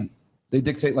content. They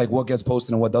dictate like what gets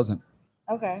posted and what doesn't.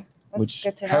 Okay. That's which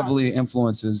good to know. heavily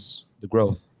influences the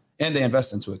growth, and they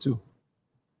invest into it too.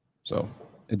 So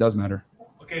it does matter.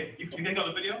 Okay, you can go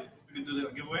the video. We can do the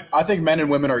giveaway. I think men and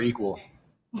women are equal.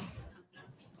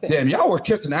 Damn, y'all were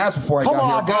kissing ass before I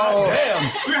got here. God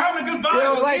damn. We're having a good vibe.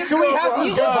 Yo, like, can we have some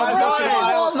good vibes?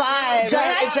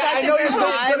 I know you're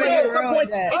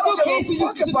saying it's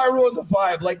okay if I ruined the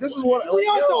vibe. Like, this is what we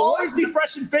have to always be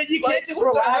fresh and fit. You can't just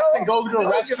relax and go to a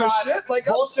restaurant, like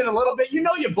bullshit a little bit. You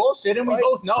know you're bullshit, and we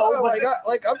both know.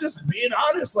 Like, I'm just being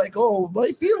honest. Like, oh,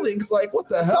 my feelings. Like, what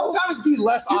the hell? Sometimes be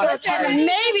less honest.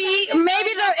 Maybe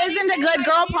there isn't a good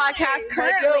girl podcast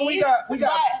currently.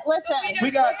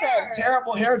 We got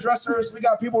terrible hairdressers. We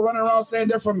got people running around saying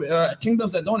they're from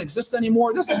kingdoms that don't exist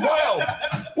anymore. This is wild.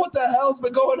 What the hell's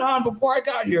been going on before I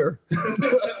got here?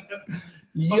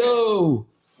 Yo.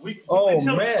 We've been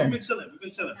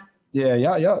chilling.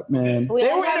 Yeah, man.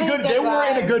 They were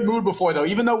in a good mood before though.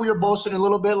 Even though we were bullshitting a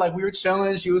little bit, like we were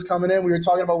chilling. She was coming in. We were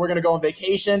talking about we're gonna go on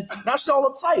vacation. Now she's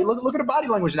all uptight. Look at her body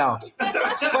language now.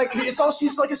 Like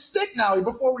she's like a stick now.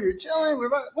 Before we were chilling.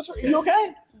 You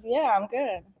okay? Yeah, I'm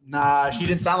good. Nah, she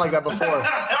didn't sound like that before.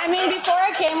 I mean, before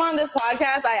I came on this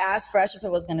podcast, I asked Fresh if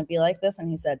it was going to be like this, and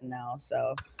he said no.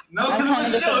 So I'm kind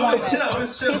of disappointed.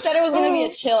 He said it was going to be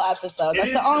a chill episode.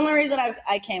 That's the only reason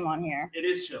I came on here. It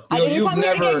is chill. I didn't come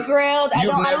here to get grilled.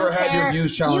 You've never had your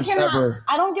views challenged ever.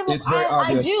 I don't give a fuck.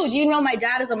 I do. Do you know my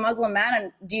dad is a Muslim man,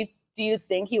 and do you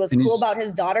think he was cool about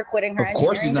his daughter quitting her engineering job? Of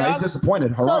course he's not. He's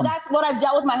disappointed. Haram. So that's what I've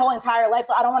dealt with my whole entire life.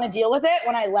 So I don't want to deal with it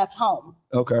when I left home.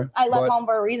 Okay. I left home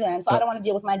for a reason. So I don't want to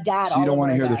deal with my dad. So you don't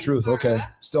want to hear the truth. Okay.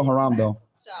 Still haram though.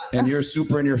 And you're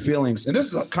super in your feelings. And this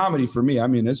is a comedy for me. I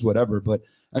mean, it's whatever. But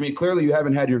I mean, clearly you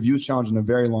haven't had your views challenged in a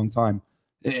very long time.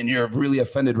 And you're really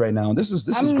offended right now. This is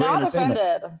great entertainment. I'm not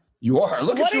offended. You are.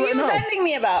 Look at you right now. What are you offending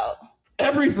me about?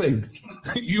 Everything.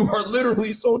 You are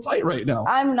literally so tight right now.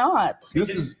 I'm not.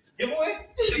 This is... Giveaway?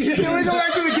 Can we go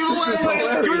back to the giveaway?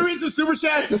 Can we read some super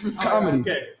chats? This is comedy.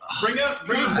 Okay. Bring up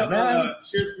the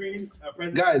share screen.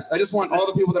 Guys, I just want all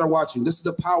the people that are watching. This is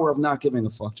the power of not giving a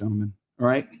fuck, gentlemen. All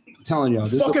right, I'm telling y'all,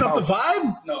 this Fucking up the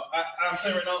vibe. No, I'm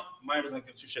telling you right now, Myron doesn't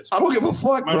give two shits. I don't give a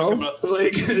fuck, bro.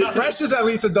 Like, Fresh is at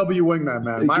least a W wingman,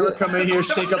 man. Myron come in here,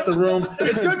 shake up the room.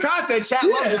 It's good content. Chat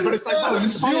loves it, but it's like, bro, you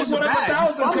feels what I'm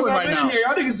 1,000 because I've been in here.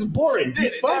 Y'all niggas is boring.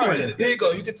 There you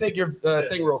go. You can take your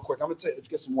thing real quick. I'm gonna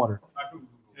get some water.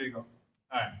 Here you go.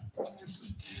 All right.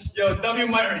 Yo, W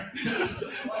Myron.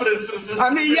 I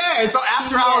mean, yeah, it's an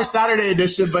after hour Saturday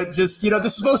edition, but just, this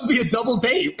is supposed to be a double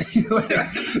date.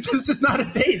 This is not a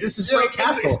date. This is Frank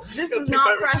Castle. This is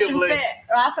not Fresh and Fit.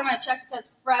 Last time I checked, it says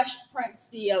Fresh Prince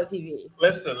CEO TV.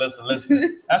 Listen. That's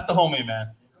the homie,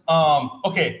 man.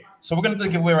 Okay, so we're gonna do the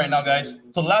giveaway right now, guys.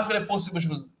 So the last video I posted,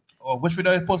 which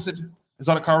video I posted is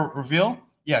on the car reveal.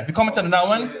 Yeah, if you commented on that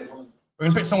one, we're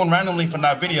gonna pick someone randomly from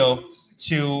that video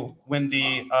to win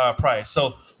the prize.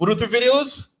 So we'll do 3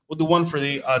 videos. We'll do one for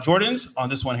the Jordans on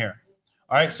this one here.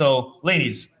 All right, so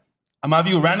ladies, I'm gonna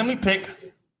have you randomly pick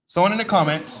someone in the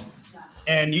comments,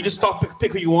 and you just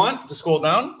pick who you want. Just scroll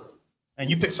down, and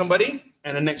you pick somebody,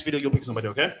 and the next video you'll pick somebody.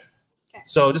 Okay.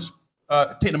 So just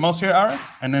take the mouse here, Ara,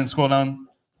 and then scroll down.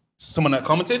 Someone that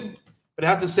commented, but it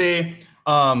has to say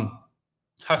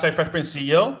hashtag Fresh Prince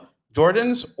CEO,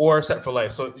 Jordans, or Set for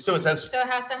Life. So it says. So it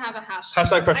has to have a hashtag.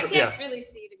 Hashtag Fresh. I can't really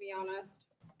see, to be honest.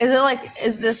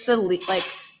 Is this the like?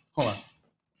 Hold on.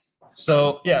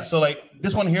 So yeah, so like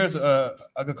this one here is a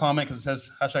good comment because it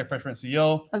says hashtag Fresh Prince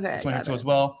CEO. Okay. This one here too as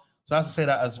well. So it has to say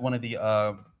that as one of the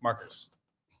markers.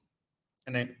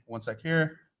 And then one sec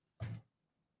here.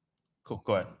 Cool.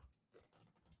 Go ahead.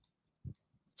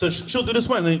 So she'll do this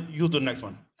one, and then you'll do the next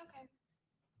one. Okay.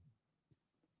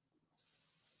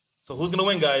 So who's gonna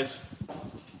win, guys?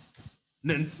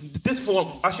 This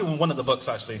for actually one of the books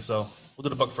actually. So we'll do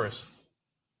the book first.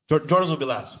 Jordans will be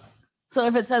last. So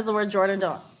if it says the word Jordan,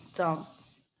 don't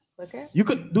click it. You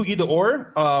could do either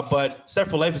or, but Set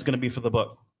for Life is gonna be for the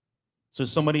book. So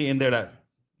somebody in there that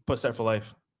put Set for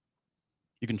Life,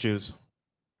 you can choose.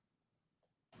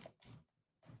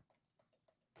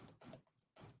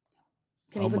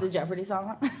 Can you put the Jeopardy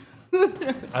song on?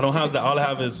 I don't have that. All I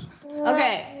have is.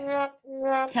 Okay.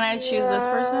 Can I choose this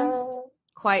person?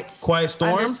 Quiet Storm.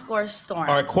 _Storm. All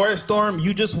right, Quiet Storm.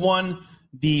 You just won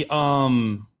the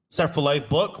Set for Life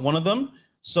book, one of them.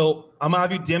 So I'm gonna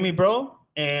have you DM me, bro.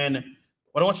 And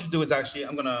what I want you to do is actually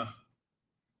I'm gonna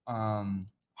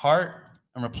heart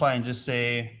and reply and just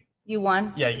say you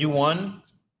won. Yeah, you won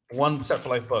one Set for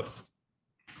Life book.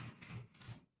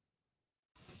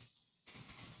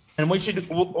 And what you should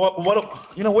do,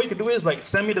 what you can do is like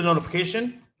send me the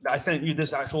notification that I sent you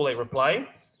this actual like reply.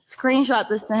 Screenshot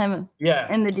this to him. Yeah.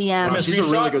 In the DM. She's a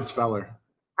really good speller.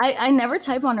 I never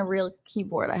type on a real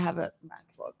keyboard. I have a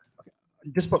MacBook.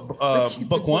 Just put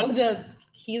book one. The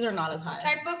keys are not as high.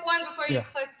 Type book one before you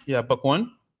click. Yeah, book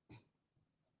one.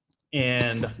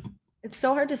 And it's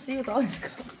so hard to see with all these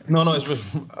colors. No, it's just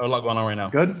a lot going on right now.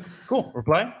 Good. Cool.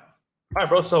 Reply. All right,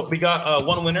 bro. So we got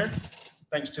one winner,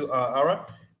 thanks to Ara.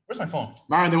 Where's my phone?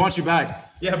 Myron, they want you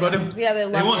back. Yeah, brother. Yeah, they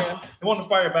love you. They want to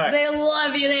fire back. They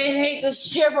love you. They hate the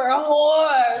stripper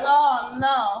whores. Oh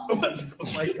no. Oh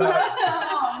my god.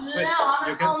 Oh no.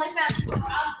 I'm an OnlyFans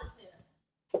prostitute.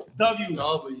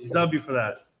 W for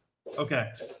that.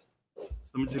 Okay.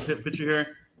 So let me take a picture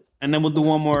here, and then we'll do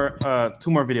one more,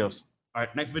 2 more videos. All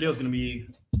right. Next video is gonna be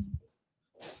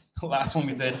the last one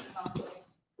we did.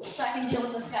 So I can deal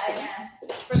with this guy again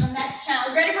for the next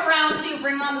challenge. Ready for round 2?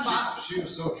 Bring on the bottle. She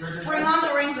was so triggered. Bring on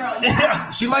the ring girl.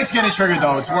 Yeah, she likes getting triggered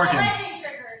though. It's working.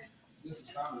 This is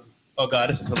comedy. Oh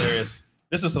god, this is hilarious.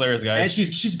 This is hilarious, guys.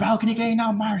 And she's balcony gang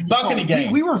now, Myron. Balcony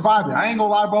gang. We were vibing. I ain't gonna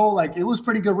lie, bro. Like it was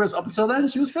pretty good risk up until then.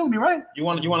 She was feeling me, right? You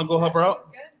want to go help her out?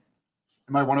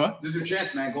 Am I one of This is your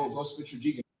chance, man. Go spit your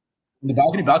G. the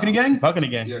balcony gang? Balcony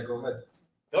gang. Yeah, go ahead.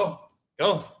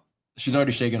 Go. She's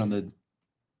already shaking on the.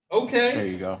 Okay. There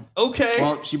you go. Okay.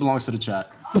 Well, she belongs to the chat.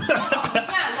 You can't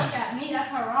look at me. That's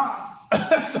wrong.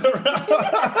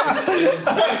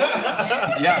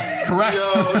 Yeah, correct.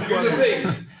 Yo, here's the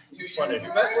thing.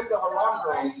 You mess with the haram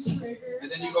girls,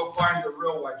 and then you go find the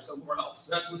real wife somewhere else.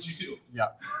 That's what you do.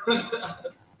 Yeah.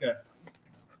 Okay.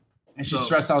 And she's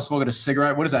stressed out smoking a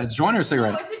cigarette. What is that? A joint or a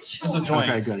cigarette? Oh, it's a It's a joint.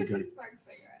 Okay, good.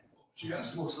 She gotta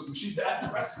smoke something. She's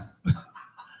that pressed.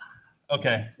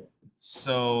 Okay.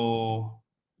 So,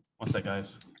 one sec,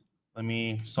 guys. Let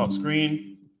me stop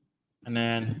screen, and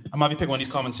then I'm gonna pick one of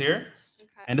these comments here,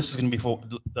 and this is gonna be for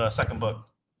the second book,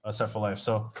 Set for Life.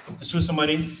 So, just choose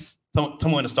somebody. Tell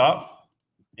me when to stop,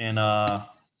 and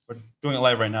we're doing it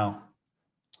live right now.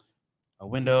 A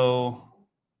window.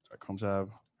 Sorry, Chrome tab.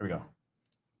 Here we go.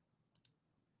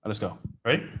 Let's go.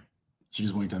 Ready? She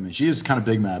just winked at me. She is kind of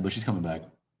big mad, but she's coming back.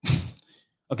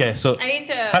 Okay, so I need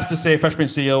to. has to say Fresh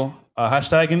Prince CEO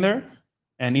hashtag in there,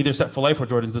 and either set for life or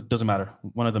Jordans. It doesn't matter.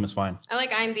 One of them is fine. I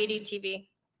like IMBD TV.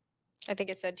 I think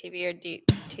it said TV or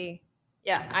DT.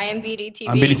 Yeah, IMBD TV.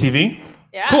 IMBD TV?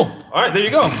 Yeah. Cool. All right, there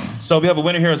you go. So we have a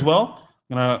winner here as well.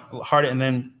 I'm going to heart it and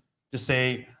then just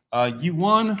say, you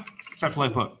won. Set for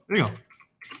life book. There you go.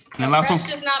 And Fresh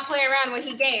does not play around when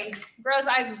he games. Bro's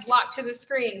eyes was locked to the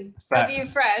screen. Love you,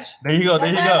 Fresh. There you go. There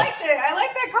you go. I liked it. I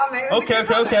like that comment.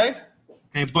 Okay.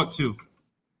 Okay, book 2.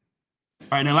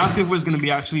 All right, now last giveaway is going to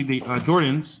be actually the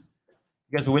Jordans.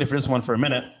 You guys been waiting for this one for a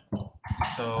minute.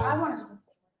 So,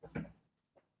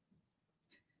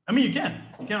 I mean, you can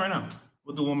right now.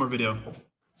 We'll do one more video.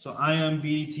 So I am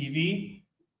BDTV,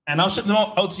 and I'll ship them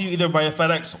out to you either by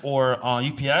FedEx or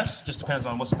UPS. Just depends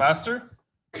on what's faster.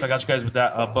 So I got you guys with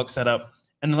that book set up.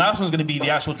 And the last one's going to be the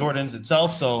actual Jordans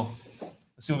itself. So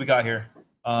let's see what we got here.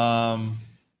 1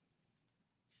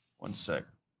 sec.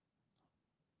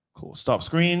 Cool. Stop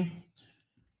screen.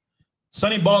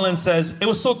 Sonny Ballin says, it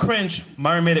was so cringe,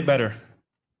 Myron made it better.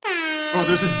 Bro,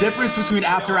 there's a difference between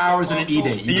after hours and an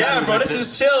e-date. Yeah, bro, this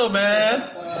is chill, man.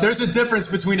 There's a difference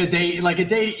between a date. Like, a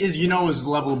date is, is a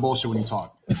level of bullshit when you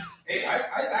talk. Hey, I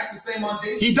act the same on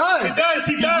dates. He does.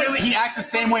 He acts the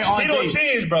same way on dates. He don't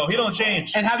change, bro. He don't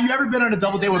change. And have you ever been on a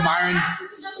double date with Myron?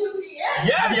 This is just who he is.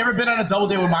 Yes. Have you ever been on a double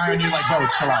date with Myron and you're like, bro,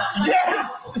 chill out?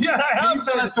 Yes. Yeah, I have. Can you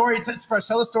tell that story? Tell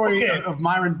the story of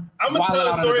Myron. I'm going to tell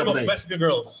a story about Mexican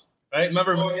girls. Right?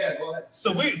 Remember? Oh, yeah, go ahead.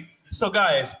 So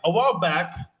guys, a while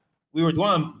back, we were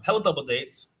doing hella double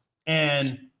dates.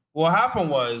 And what happened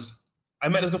was, I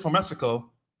met this girl from Mexico.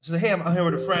 She said, hey, I'm here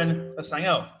with a friend. Let's hang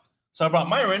out. So I brought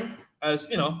Myron as,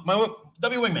 my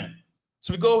W wingman.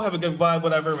 So we go have a good vibe,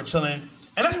 whatever. We're chilling.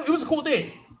 And it was a cool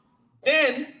date.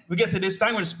 Then we get to this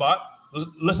sandwich spot,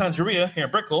 La Santeria here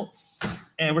in Brickell.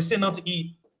 And we're sitting down to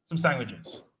eat some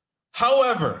sandwiches.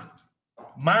 However,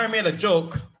 Myron made a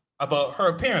joke about her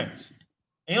appearance.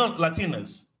 And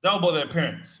Latinas, they're all about their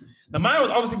appearance. Now, Myron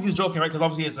was obviously he's joking, right? Because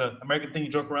obviously it's an American thing. You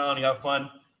joke around, you have fun.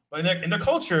 But in their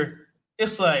culture,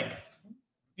 it's like,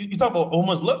 you talk about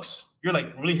almost looks, you're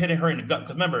like really hitting her in the gut.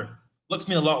 Because remember, looks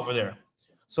mean a lot over there.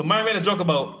 So Myron made a joke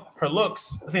about her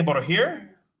looks, I think about her hair.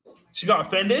 She got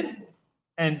offended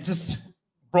and just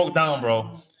broke down,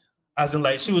 bro. As in,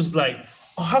 like, she was like,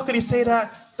 oh, how could he say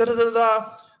that? Da, da, da,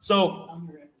 da. So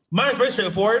Myron's very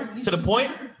straightforward to the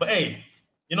point, but hey,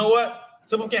 you know what?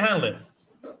 Some people can't handle it.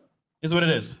 Is what it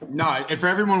is. No, and for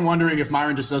everyone wondering if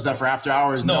Myron just does that for after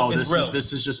hours, no,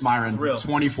 this is just Myron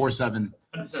 24/7.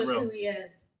 That's just who he is.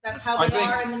 That's how they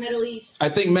are in the Middle East. I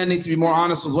think men need to be more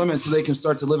honest with women so they can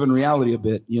start to live in reality a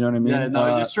bit. You know what I mean? Yeah,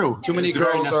 no, it's true. Too many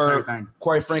girls are,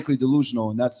 quite frankly,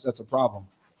 delusional, and that's a problem.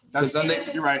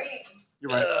 You're right. You're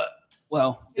right.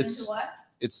 Well,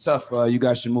 it's tough. You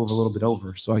guys should move a little bit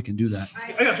over so I can do that.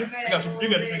 I got you.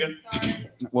 You're good.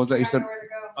 What was that you said?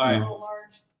 All right.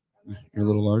 You're a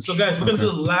little large. So guys, we're gonna do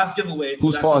the last giveaway.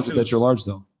 Whose fault is it that you're large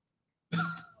though?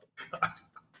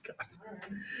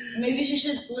 Maybe she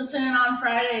should listen in on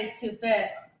Fridays to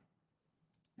fit.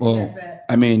 Well,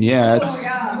 I mean, yeah,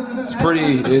 it's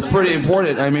pretty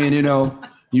important. I mean,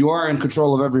 you are in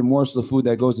control of every morsel of food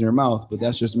that goes in your mouth, but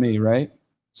that's just me, right?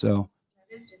 So,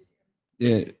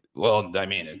 yeah. Well, I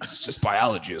mean, it's just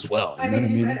biology as well. You know what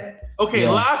I mean? Okay,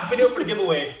 last video for the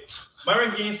giveaway.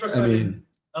 Myron Gaines for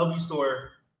LB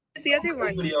store. The other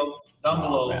one. Video down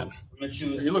below.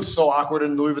 You look so awkward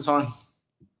in Louis Vuitton.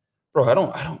 Bro, I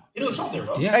don't. You look something,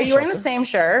 bro. Yeah, are you wearing the same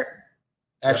shirt?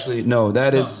 Actually, no.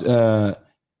 That is.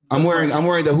 I'm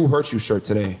wearing the Who Hurt You shirt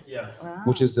today. Yeah. Wow.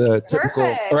 Which is a typical.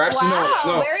 Perfect. Or actually,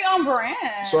 no. Very on brand.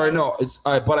 Sorry, no. It's.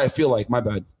 But I feel like my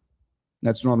bad.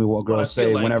 That's normally what girls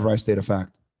say whenever I state a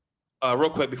fact. Real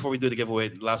quick before we do the giveaway,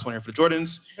 the last one here for the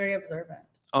Jordans. Very observant.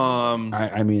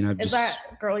 I mean, is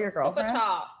that girl your girlfriend?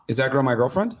 Is that girl my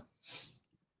girlfriend?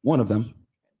 One of them.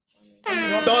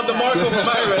 DeMarco for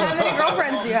Myron. How many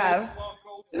girlfriends do you have?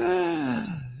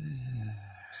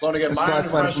 Slow to get Myron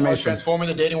Fresh transforming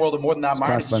the dating world of more than that.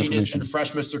 Myron is a genius and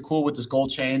Fresh Mr. Cool with his gold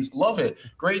chains. Love it.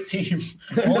 Great team.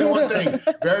 Only one thing.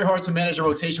 Very hard to manage a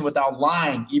rotation without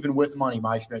lying, even with money.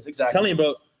 My experience. Exactly. Telling you,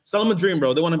 bro. Sell them a dream,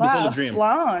 bro. They want to be sold a dream.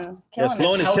 Sloan. Yeah,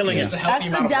 Sloan is killing it. That's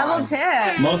the devil tip.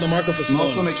 DeMarco for Sloan.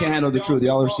 Most women can't handle the truth.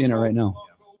 Y'all are seeing it right now.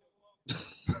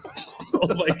 Oh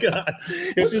my God.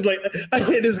 She's like, I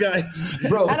hate this guy.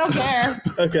 Bro. I don't care.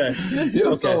 Okay.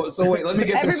 Yo, so wait, let me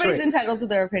get this Everybody's straight. entitled to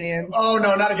their opinions. Oh,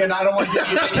 no, not again. I don't want to get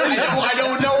I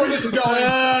don't know where this is going.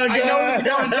 I know where this is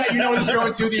going, Jay. You know where this is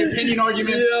going to, the opinion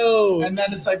argument. Yo. And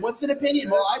then it's like, what's an opinion?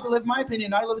 Well, I live my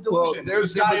opinion. I live a delusion. Well,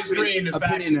 there's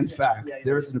opinion and fact.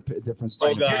 There's a difference.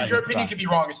 Your opinion could be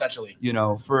wrong, essentially.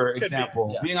 For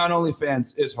example, being on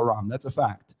OnlyFans is haram. That's a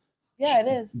fact. Yeah, it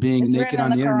is. Being It's naked written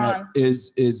on in the internet Quran.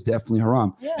 is definitely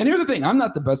haram. Yeah. And here's the thing: I'm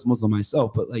not the best Muslim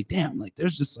myself, but like, damn, like,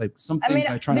 there's just like some things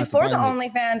I try not to before the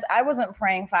violate. OnlyFans, I wasn't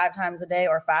praying 5 times a day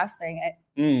or fasting,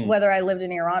 whether I lived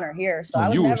in Iran or here. So I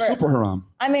was you never were super haram.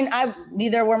 I mean,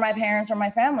 neither were my parents or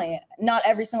my family. Not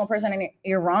every single person in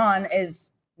Iran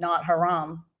is not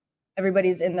haram.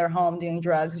 Everybody's in their home doing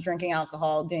drugs, drinking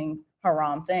alcohol, doing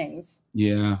haram things.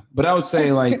 Yeah, but I would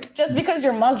say like just because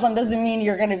you're Muslim doesn't mean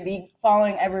you're going to be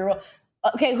following every rule.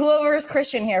 Okay, whoever is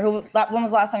Christian here, when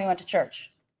was the last time you went to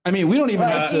church? I mean, we don't even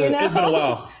have to. It's been a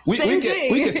while. We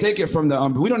could take it from the.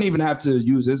 We don't even have to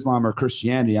use Islam or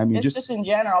Christianity. I mean, it's just in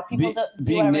general. People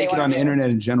being naked on the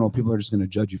internet in general, people are just going to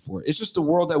judge you for it. It's just the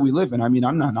world that we live in. I mean,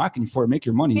 I'm not knocking you for it. Make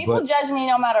your money. People judge me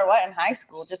no matter what in high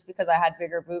school, just because I had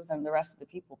bigger boobs than the rest of the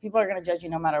people. People are going to judge you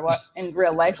no matter what in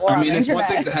real life or on the internet. It's one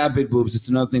thing to have big boobs. It's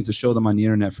another thing to show them on the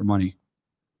internet for money.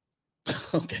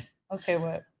 Okay. Okay,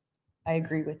 what? I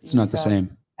agree with you. It's not the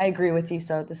same. I agree with you,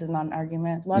 so this is not an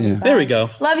argument. Love you. Bye. There we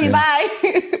go. Love you.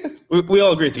 Bye. we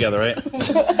all agree together, right?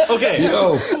 Okay.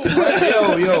 Yo,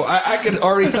 I could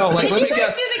already tell. Like, let me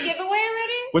guess. Did you do the giveaway already?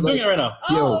 We're doing it right now.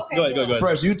 Okay. Go ahead.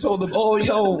 Fresh, you told them,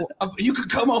 you could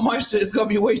come on my shit. It's gonna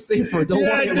be way safer. Don't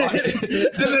worry about it.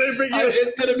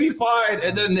 It's gonna be fine.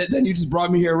 And then you just brought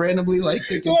me here randomly, like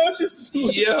thinking,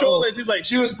 she's like,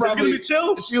 she was probably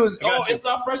chill. She was, it's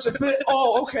not Fresh and Fit.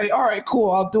 Oh, okay, all right,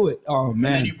 cool, I'll do it. Oh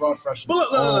man, And you brought Fresh.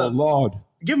 Oh Lord,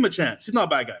 give him a chance. He's not a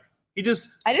bad guy. He just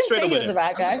I didn't say he was a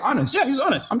bad guy. I'm honest. Yeah, he's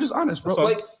honest. I'm just honest, bro. So,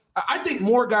 like, I think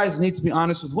more guys need to be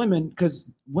honest with women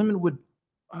because women would.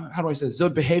 How do I say this? They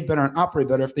would behave better and operate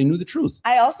better if they knew the truth.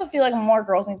 I also feel like more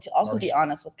girls need to also be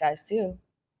honest with guys too,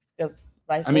 because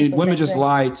vice I mean, versa, women same just thing.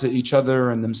 lie to each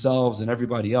other and themselves and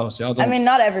everybody else. Y'all don't. I mean,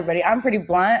 not everybody. I'm pretty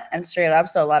blunt and straight up,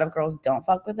 so a lot of girls don't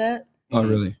fuck with it. Oh,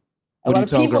 really? A lot of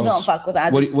people don't fuck with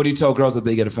it. What do you tell girls that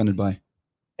they get offended by?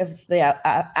 If they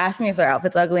ask me if their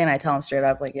outfit's ugly, and I tell them straight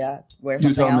up, like, yeah, wear Do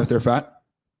you something tell them else. if they're fat?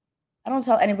 I don't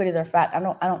tell anybody they're fat. I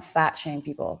don't fat shame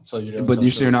people. So you don't. But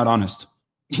you say you're not honest.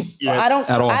 I don't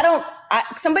at all.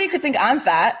 Somebody could think I'm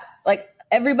fat. Like,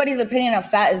 everybody's opinion of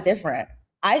fat is different.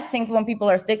 I think when people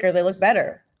are thicker, they look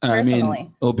better. Personally. I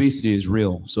mean, obesity is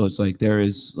real, so it's like there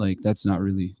is like that's not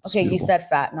really. Okay, you disputable. said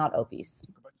fat, not obese.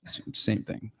 Same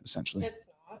thing essentially. It's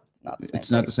not. It's not the same.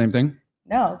 It's not the same thing.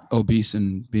 No, Obese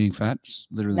and being fat, is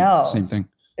literally No. the same thing.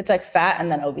 it's like fat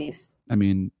and then obese. I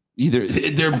mean,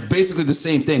 they're basically the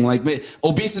same thing. Like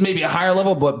obese is maybe a higher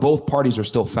level, but both parties are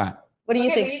still fat. What do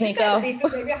you think,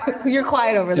 Sneako? You're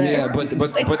quiet over there. Yeah, but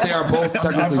they are both I've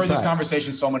technically heard this fat.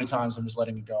 conversation so many times. I'm just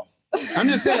letting it go. I'm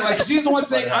just saying, like, she's the one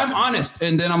saying I'm honest,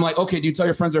 and then I'm like, okay, do you tell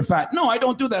your friends they're fat? No, I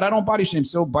don't do that. I don't body shame.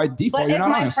 So by default, But you're if not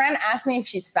my honest. friend asked me if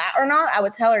she's fat or not, I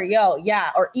would tell her, yo,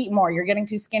 yeah, or eat more. You're getting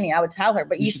too skinny. I would tell her.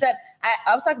 But you said,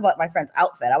 I was talking about my friend's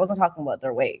outfit. I wasn't talking about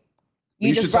their weight.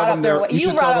 You just brought up their weight.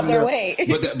 You brought up their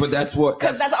weight. But that's what.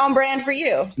 Because that's on brand for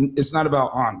you. It's not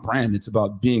about on brand. It's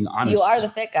about being honest. You are the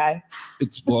fit guy.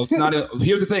 It's not.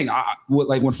 Here's the thing.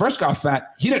 Like when Fresh got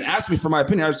fat, he didn't ask me for my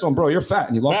opinion. I just told him, bro, you're fat,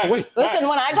 and he lost the weight. Listen,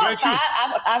 when I got fat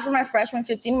after my freshman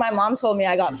 15, my mom told me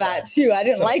I got fat too. I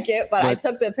didn't like it, but I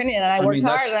took the opinion and I worked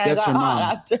hard and I got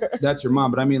hot after. That's your mom,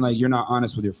 but I mean, like, you're not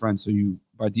honest with your friends, so you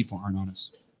by default aren't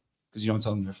honest because you don't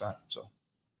tell them they're fat. So.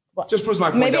 Just proves my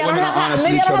point. Maybe I don't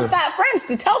have fat friends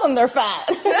to tell them they're fat.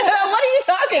 What are you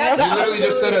talking about? You literally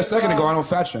just said a second ago, I don't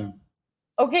fat shame.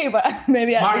 Okay, but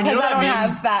maybe Myron, because I don't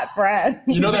have fat friends.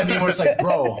 You know that meme where it's like,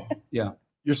 bro, yeah,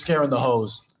 you're scaring the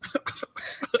hoes.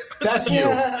 That's you.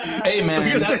 Hey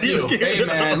man, that's you. Hey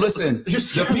man, listen,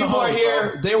 the people are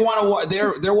here. They want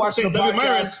to. They're watching the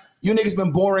podcast. You niggas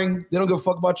been boring. They don't give a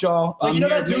fuck about y'all. Like, you know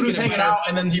that dude who's hanging out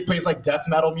and then he plays like death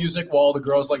metal music while all the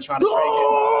girls like trying to drink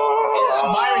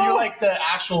it. Myron, you're like the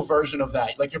actual version of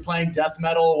that. Like you're playing death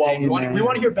metal while we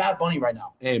want to hear Bad Bunny right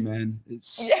now. Hey man,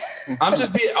 I'm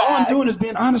just being. All I'm doing is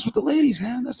being honest with the ladies,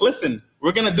 man. Listen,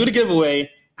 we're gonna do the giveaway,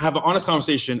 have an honest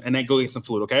conversation, and then go get some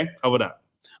food. Okay? How about that?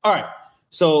 All right.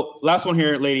 So last one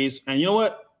here, ladies, and you know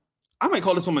what? I might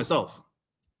call this one myself.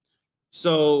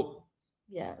 So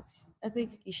yeah, I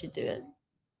think you should do it.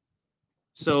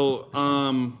 So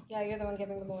Yeah, you're the one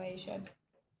giving them away. You should.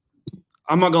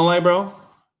 I'm not gonna lie, bro.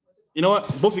 You know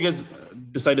what? Both of you guys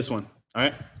decide this one. All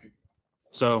right.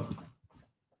 So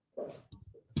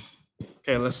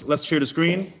okay, let's share the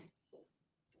screen.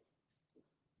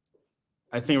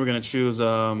 I think we're gonna choose. He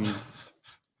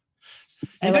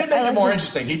did make it more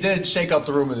interesting. He did shake up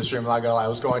the room in the stream. I'm not gonna lie. I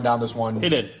was going down this one. He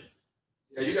did.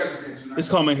 Yeah, you guys are being too nice. This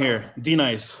comment here, D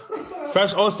Nice.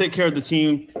 Fresh always take care of the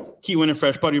team. Keep winning,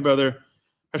 Fresh. Buddy brother.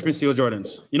 Freshman Steel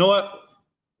Jordans. You know what?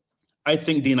 I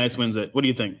think D Nice wins it. What do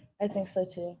you think? I think so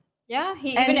too. Yeah,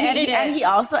 he And even edited it. and he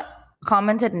also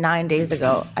commented 9 days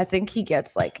ago. I think he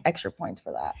gets like extra points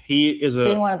for that. He is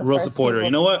a real supporter. people.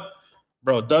 You know what,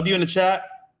 bro? W in the chat.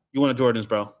 You want the Jordans,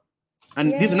 bro?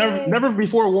 And Yay. these are never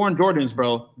before worn Jordans,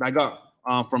 bro. That I got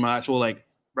from an actual like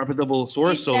reputable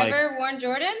source. You've so never like worn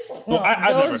Jordans? No,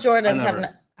 those Jordans have never.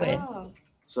 not. Wait, Oh.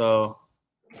 So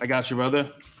I got you,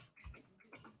 brother.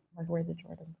 like where are the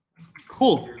Jordans?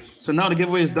 Cool. So now the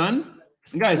giveaway is done.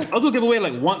 And guys, I'll do a giveaway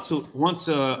like once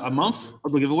a month.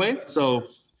 I'll do a giveaway. So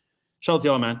shout out to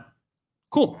y'all, man.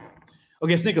 Cool.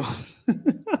 Okay, Sneako.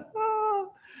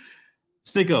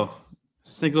 Sneako.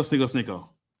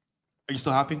 Are you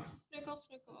still happy?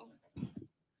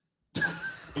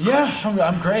 Yeah,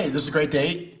 I'm great. This is a great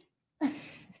date.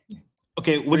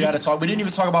 Okay, we got to talk. We didn't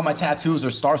even talk about my tattoos or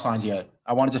star signs yet.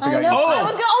 I wanted to figure out. I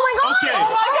was going. Oh my god! Okay. Oh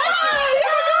my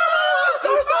god!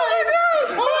 Star signs!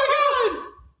 Oh my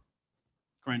god!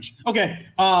 Cringe. Okay.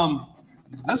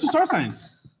 Let's do star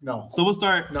signs. No. So we'll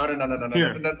start. No.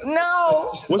 Here.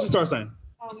 No. What's the star sign?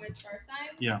 Oh, my star sign?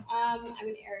 Yeah. I'm an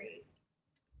Aries.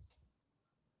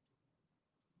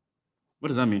 What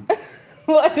does that mean?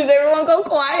 What did everyone go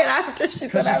quiet after she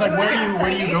said It's that? like,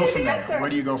 where do you go from there? Where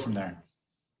do you go from there?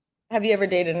 Have you ever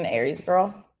dated an Aries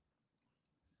girl?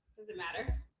 Does it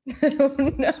matter? I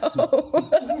don't know.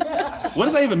 What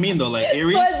does that even mean though? Like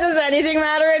Aries? What, does anything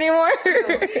matter anymore?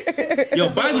 Yo,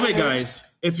 by the way, guys,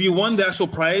 if you won the actual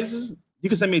prizes, you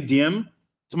can send me a DM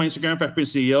to my Instagram,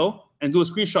 CEO, and do a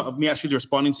screenshot of me actually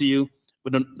responding to you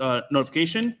with a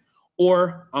notification,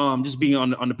 or just being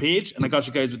on the page. And I got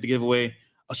you guys with the giveaway.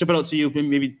 I'll ship it out to you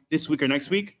maybe this week or next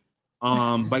week.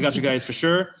 But I got you guys for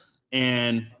sure.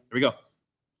 And here we go.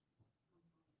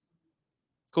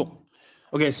 Cool.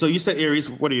 Okay, so you said Aries.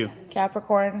 What are you?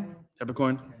 Capricorn.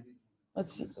 Capricorn.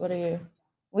 What are you?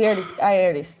 I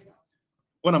already.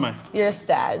 What am I? You're a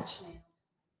Sag.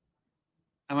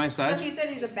 Am I a Sag? He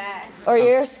said he's a bag. Or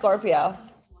you're a Scorpio.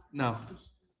 No.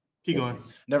 Keep going.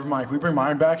 Never mind. Can we bring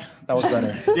Myron back? That was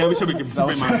better. Yeah, we should bring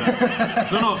mine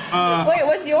back. No. Wait,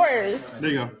 what's yours? There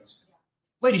you go.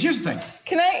 Lady, here's the thing.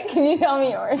 Can you tell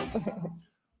me yours?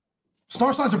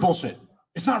 Star signs are bullshit.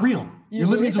 It's not real. You're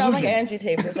living in sound delusion. like Andrew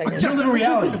Tate for a second. You don't live in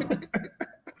reality.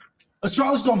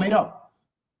 Astrology's all made up.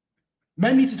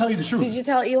 Men need to tell you the truth. Did you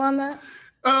tell Elon that?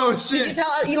 Oh, shit. Did you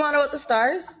tell Elon about the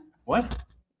stars? What?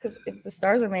 Because if the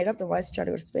stars are made up, then why is he trying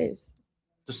to go to space?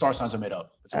 The star signs are made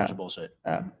up. It's a bunch of bullshit.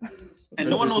 Oh. And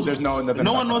no one knows. There's no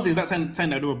one knows the exact time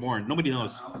that they were born. Nobody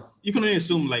knows. You can only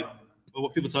assume like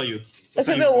what people tell you.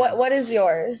 Okay, but what is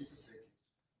yours?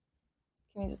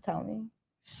 Can you just tell me?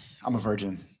 I'm a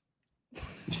virgin.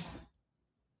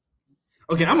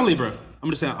 Okay, I'm a Libra. I'm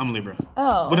gonna say I'm a Libra.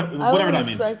 Oh, whatever that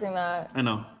means. Expecting that. I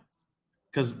know,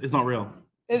 because it's not real.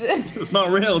 Is it? It's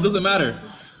not real. It doesn't matter.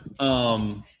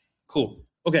 Cool.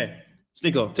 Okay,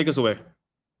 Sneako, take us away.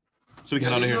 So we can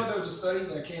get out of here. There was a study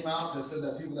that came out that said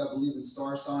that people that believe in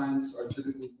star signs are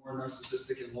typically more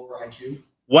narcissistic and lower IQ.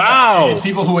 Wow. It's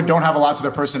people who don't have a lot to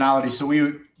their personality. So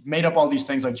we made up all these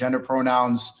things like gender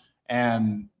pronouns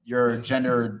and your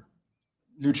gender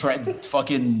neutral,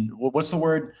 fucking, what's the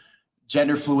word?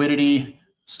 Gender fluidity,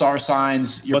 star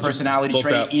signs, your personality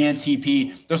trait,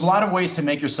 ENTP. There's a lot of ways to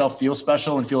make yourself feel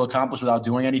special and feel accomplished without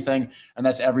doing anything. And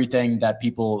that's everything that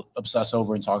people obsess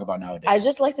over and talk about nowadays. I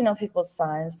just like to know people's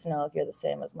signs to know if you're the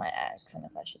same as my ex and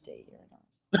if I should date you or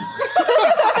not.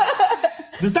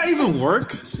 Does that even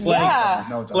work? Yeah.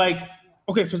 No, it doesn't. Like,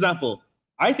 okay, for example,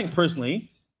 I think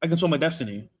personally, I control my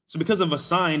destiny. So because of a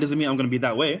sign doesn't mean I'm going to be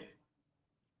that way.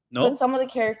 No. But some of the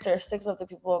characteristics of the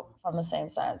people from the same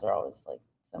signs are always like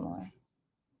similar.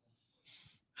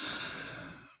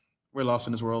 We're lost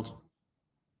in this world.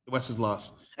 The West is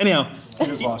lost. Anyhow,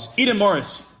 lost. Eden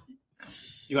Morris.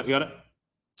 You got it?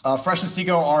 Fresh and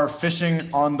Sneako are fishing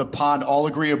on the pond, all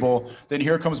agreeable. Then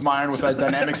here comes Myron with a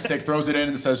dynamic stick, throws it in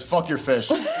and says, fuck your fish.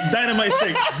 Dynamite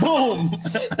stick. Boom.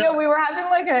 Yeah, we were having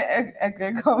like a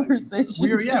good conversation. We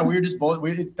were just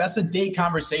that's a date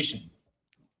conversation.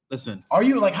 Listen. Are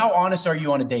you like, how honest are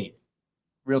you on a date?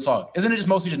 Real talk. Isn't it just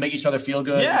mostly just make each other feel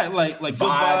good? Yeah, like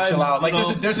vibe, chill out. Like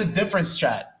there's a difference,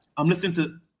 chat. I'm listening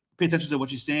to pay attention to what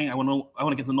she's saying. I want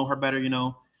to get to know her better, you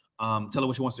know. Tell her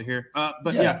what she wants to hear.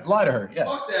 But yeah. Lie to her. Yeah.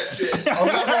 Fuck that shit.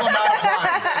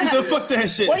 Fuck that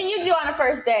shit. What do you do on a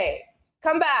first date?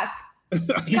 Come back.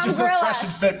 He just says fresh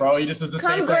and fit, bro. He just says the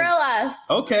same thing. Come grill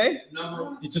us. Okay.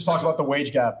 He just talks about the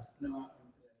wage gap. No,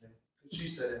 she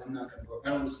said it. I'm not gonna go. I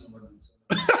don't listen to women. So.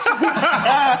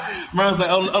 Myron's like,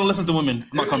 I don't listen to women.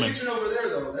 I'm not coming. There's a kitchen over there,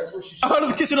 though. That's where she. Oh,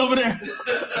 there's a kitchen over there.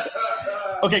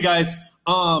 Okay, guys.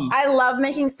 I love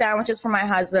making sandwiches for my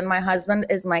husband. My husband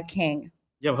is my king.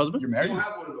 You have a husband? You're married?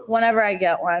 Whenever I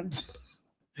get one.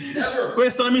 Never.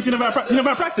 Wait, so that means you never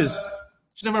have practice.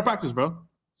 She never practiced, bro.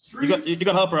 You got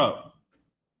to help her out.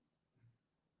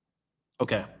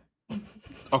 Okay.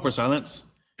 Awkward silence.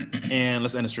 And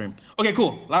let's end the stream. Okay,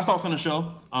 cool. Last thoughts on the show.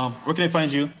 Where can they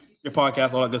find you? Your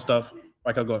podcast, all that good stuff.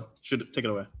 Right, I'll go. Should take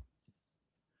it away.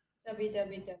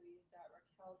 www.raquel.com.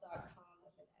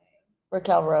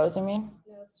 Raquel Rose, I mean?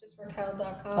 No, it's just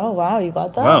raquel.com. Oh, wow. You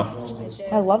got that? Wow.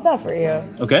 I love that for you.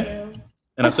 Okay.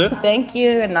 And that's it? Thank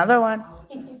you. Another one.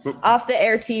 Off the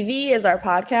Air TV is our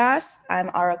podcast. I'm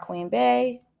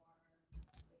ARAQUEENBAE.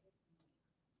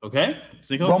 Okay.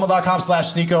 Sneako?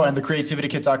 Roma.com/Sneako and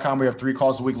thecreativitykit.com. We have 3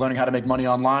 calls a week learning how to make money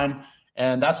online.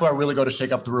 And that's where I really go to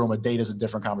shake up the room. A date is a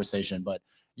different conversation. But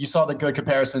you saw the good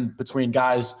comparison between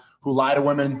guys who lie to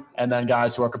women and then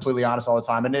guys who are completely honest all the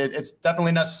time. And it's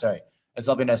definitely necessary. It's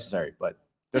definitely necessary. But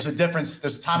there's a difference.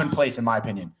 There's a time and place, in my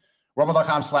opinion.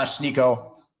 Roma.com/Sneako.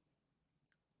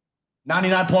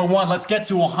 99.1. Let's get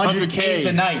to 100K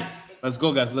tonight. Let's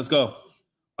go, guys. Let's go. All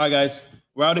right, guys.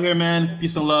 We're out of here, man.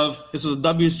 Peace and love. This was a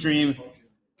W stream.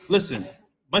 Listen,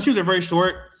 my streams are very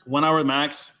short, 1 hour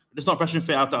max. It's not fresh and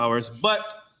fit after hours, but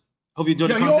hope you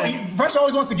enjoyed the content. Fresh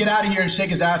always wants to get out of here and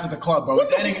shake his ass at the club, bro.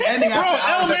 He's ending after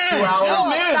hours at 2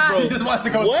 hours. Bro. He just wants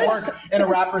to go twerk in a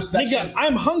rapper section. Nigga,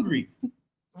 I'm hungry.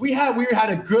 We had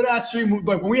a good ass stream.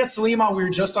 Like when we had Salim on, we were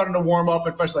just starting to warm up,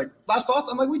 and Fresh like, last thoughts.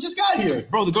 I'm like, we just got here,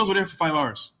 bro. The girls were there for 5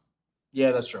 hours.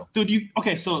 Yeah, that's true, dude.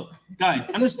 Okay, so guys,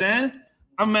 understand.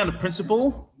 I'm a man of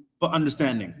principle, but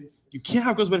understanding. You can't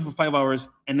have girls waiting for 5 hours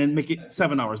and then make it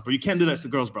 7 hours, bro. You can't do that to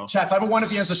girls, bro. Chat, type of 1 if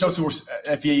he ends the show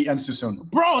if he ends too soon.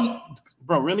 Bro,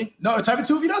 really? No, type of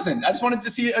 2 if he doesn't. I just wanted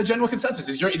to see a general consensus.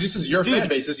 This is your fan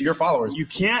base. This is your followers. You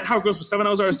can't have girls for 7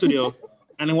 hours at our studio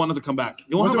and then want them to come back.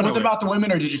 Was it about the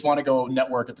women, or did you just want to go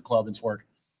network at the club and twerk?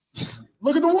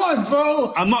 Look at the ones,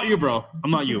 bro. I'm not you, bro.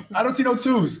 I'm not you. I don't see no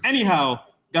 2s. Anyhow,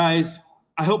 guys,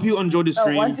 I hope you enjoyed the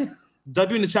stream.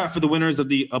 W in the chat for the winners of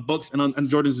the books and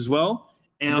Jordans as well.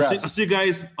 And I'll see you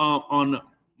guys on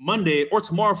Monday or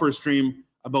tomorrow for a stream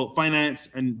about finance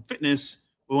and fitness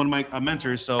with one of my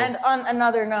mentors. So, and on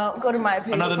another note, go to my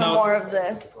page for more of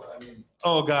this.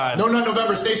 Oh God! No, not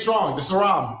November. Stay strong. The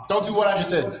Saram. Don't do what I just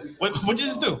did. What'd you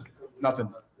just do?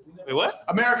 Nothing. Wait, what?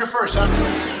 America first.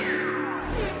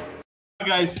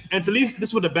 Guys, and to leave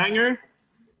this with a banger,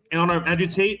 in honor of Andrew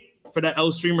Tate for that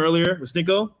L stream earlier with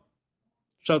Sneako.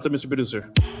 Shout out to Mr.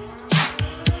 Producer.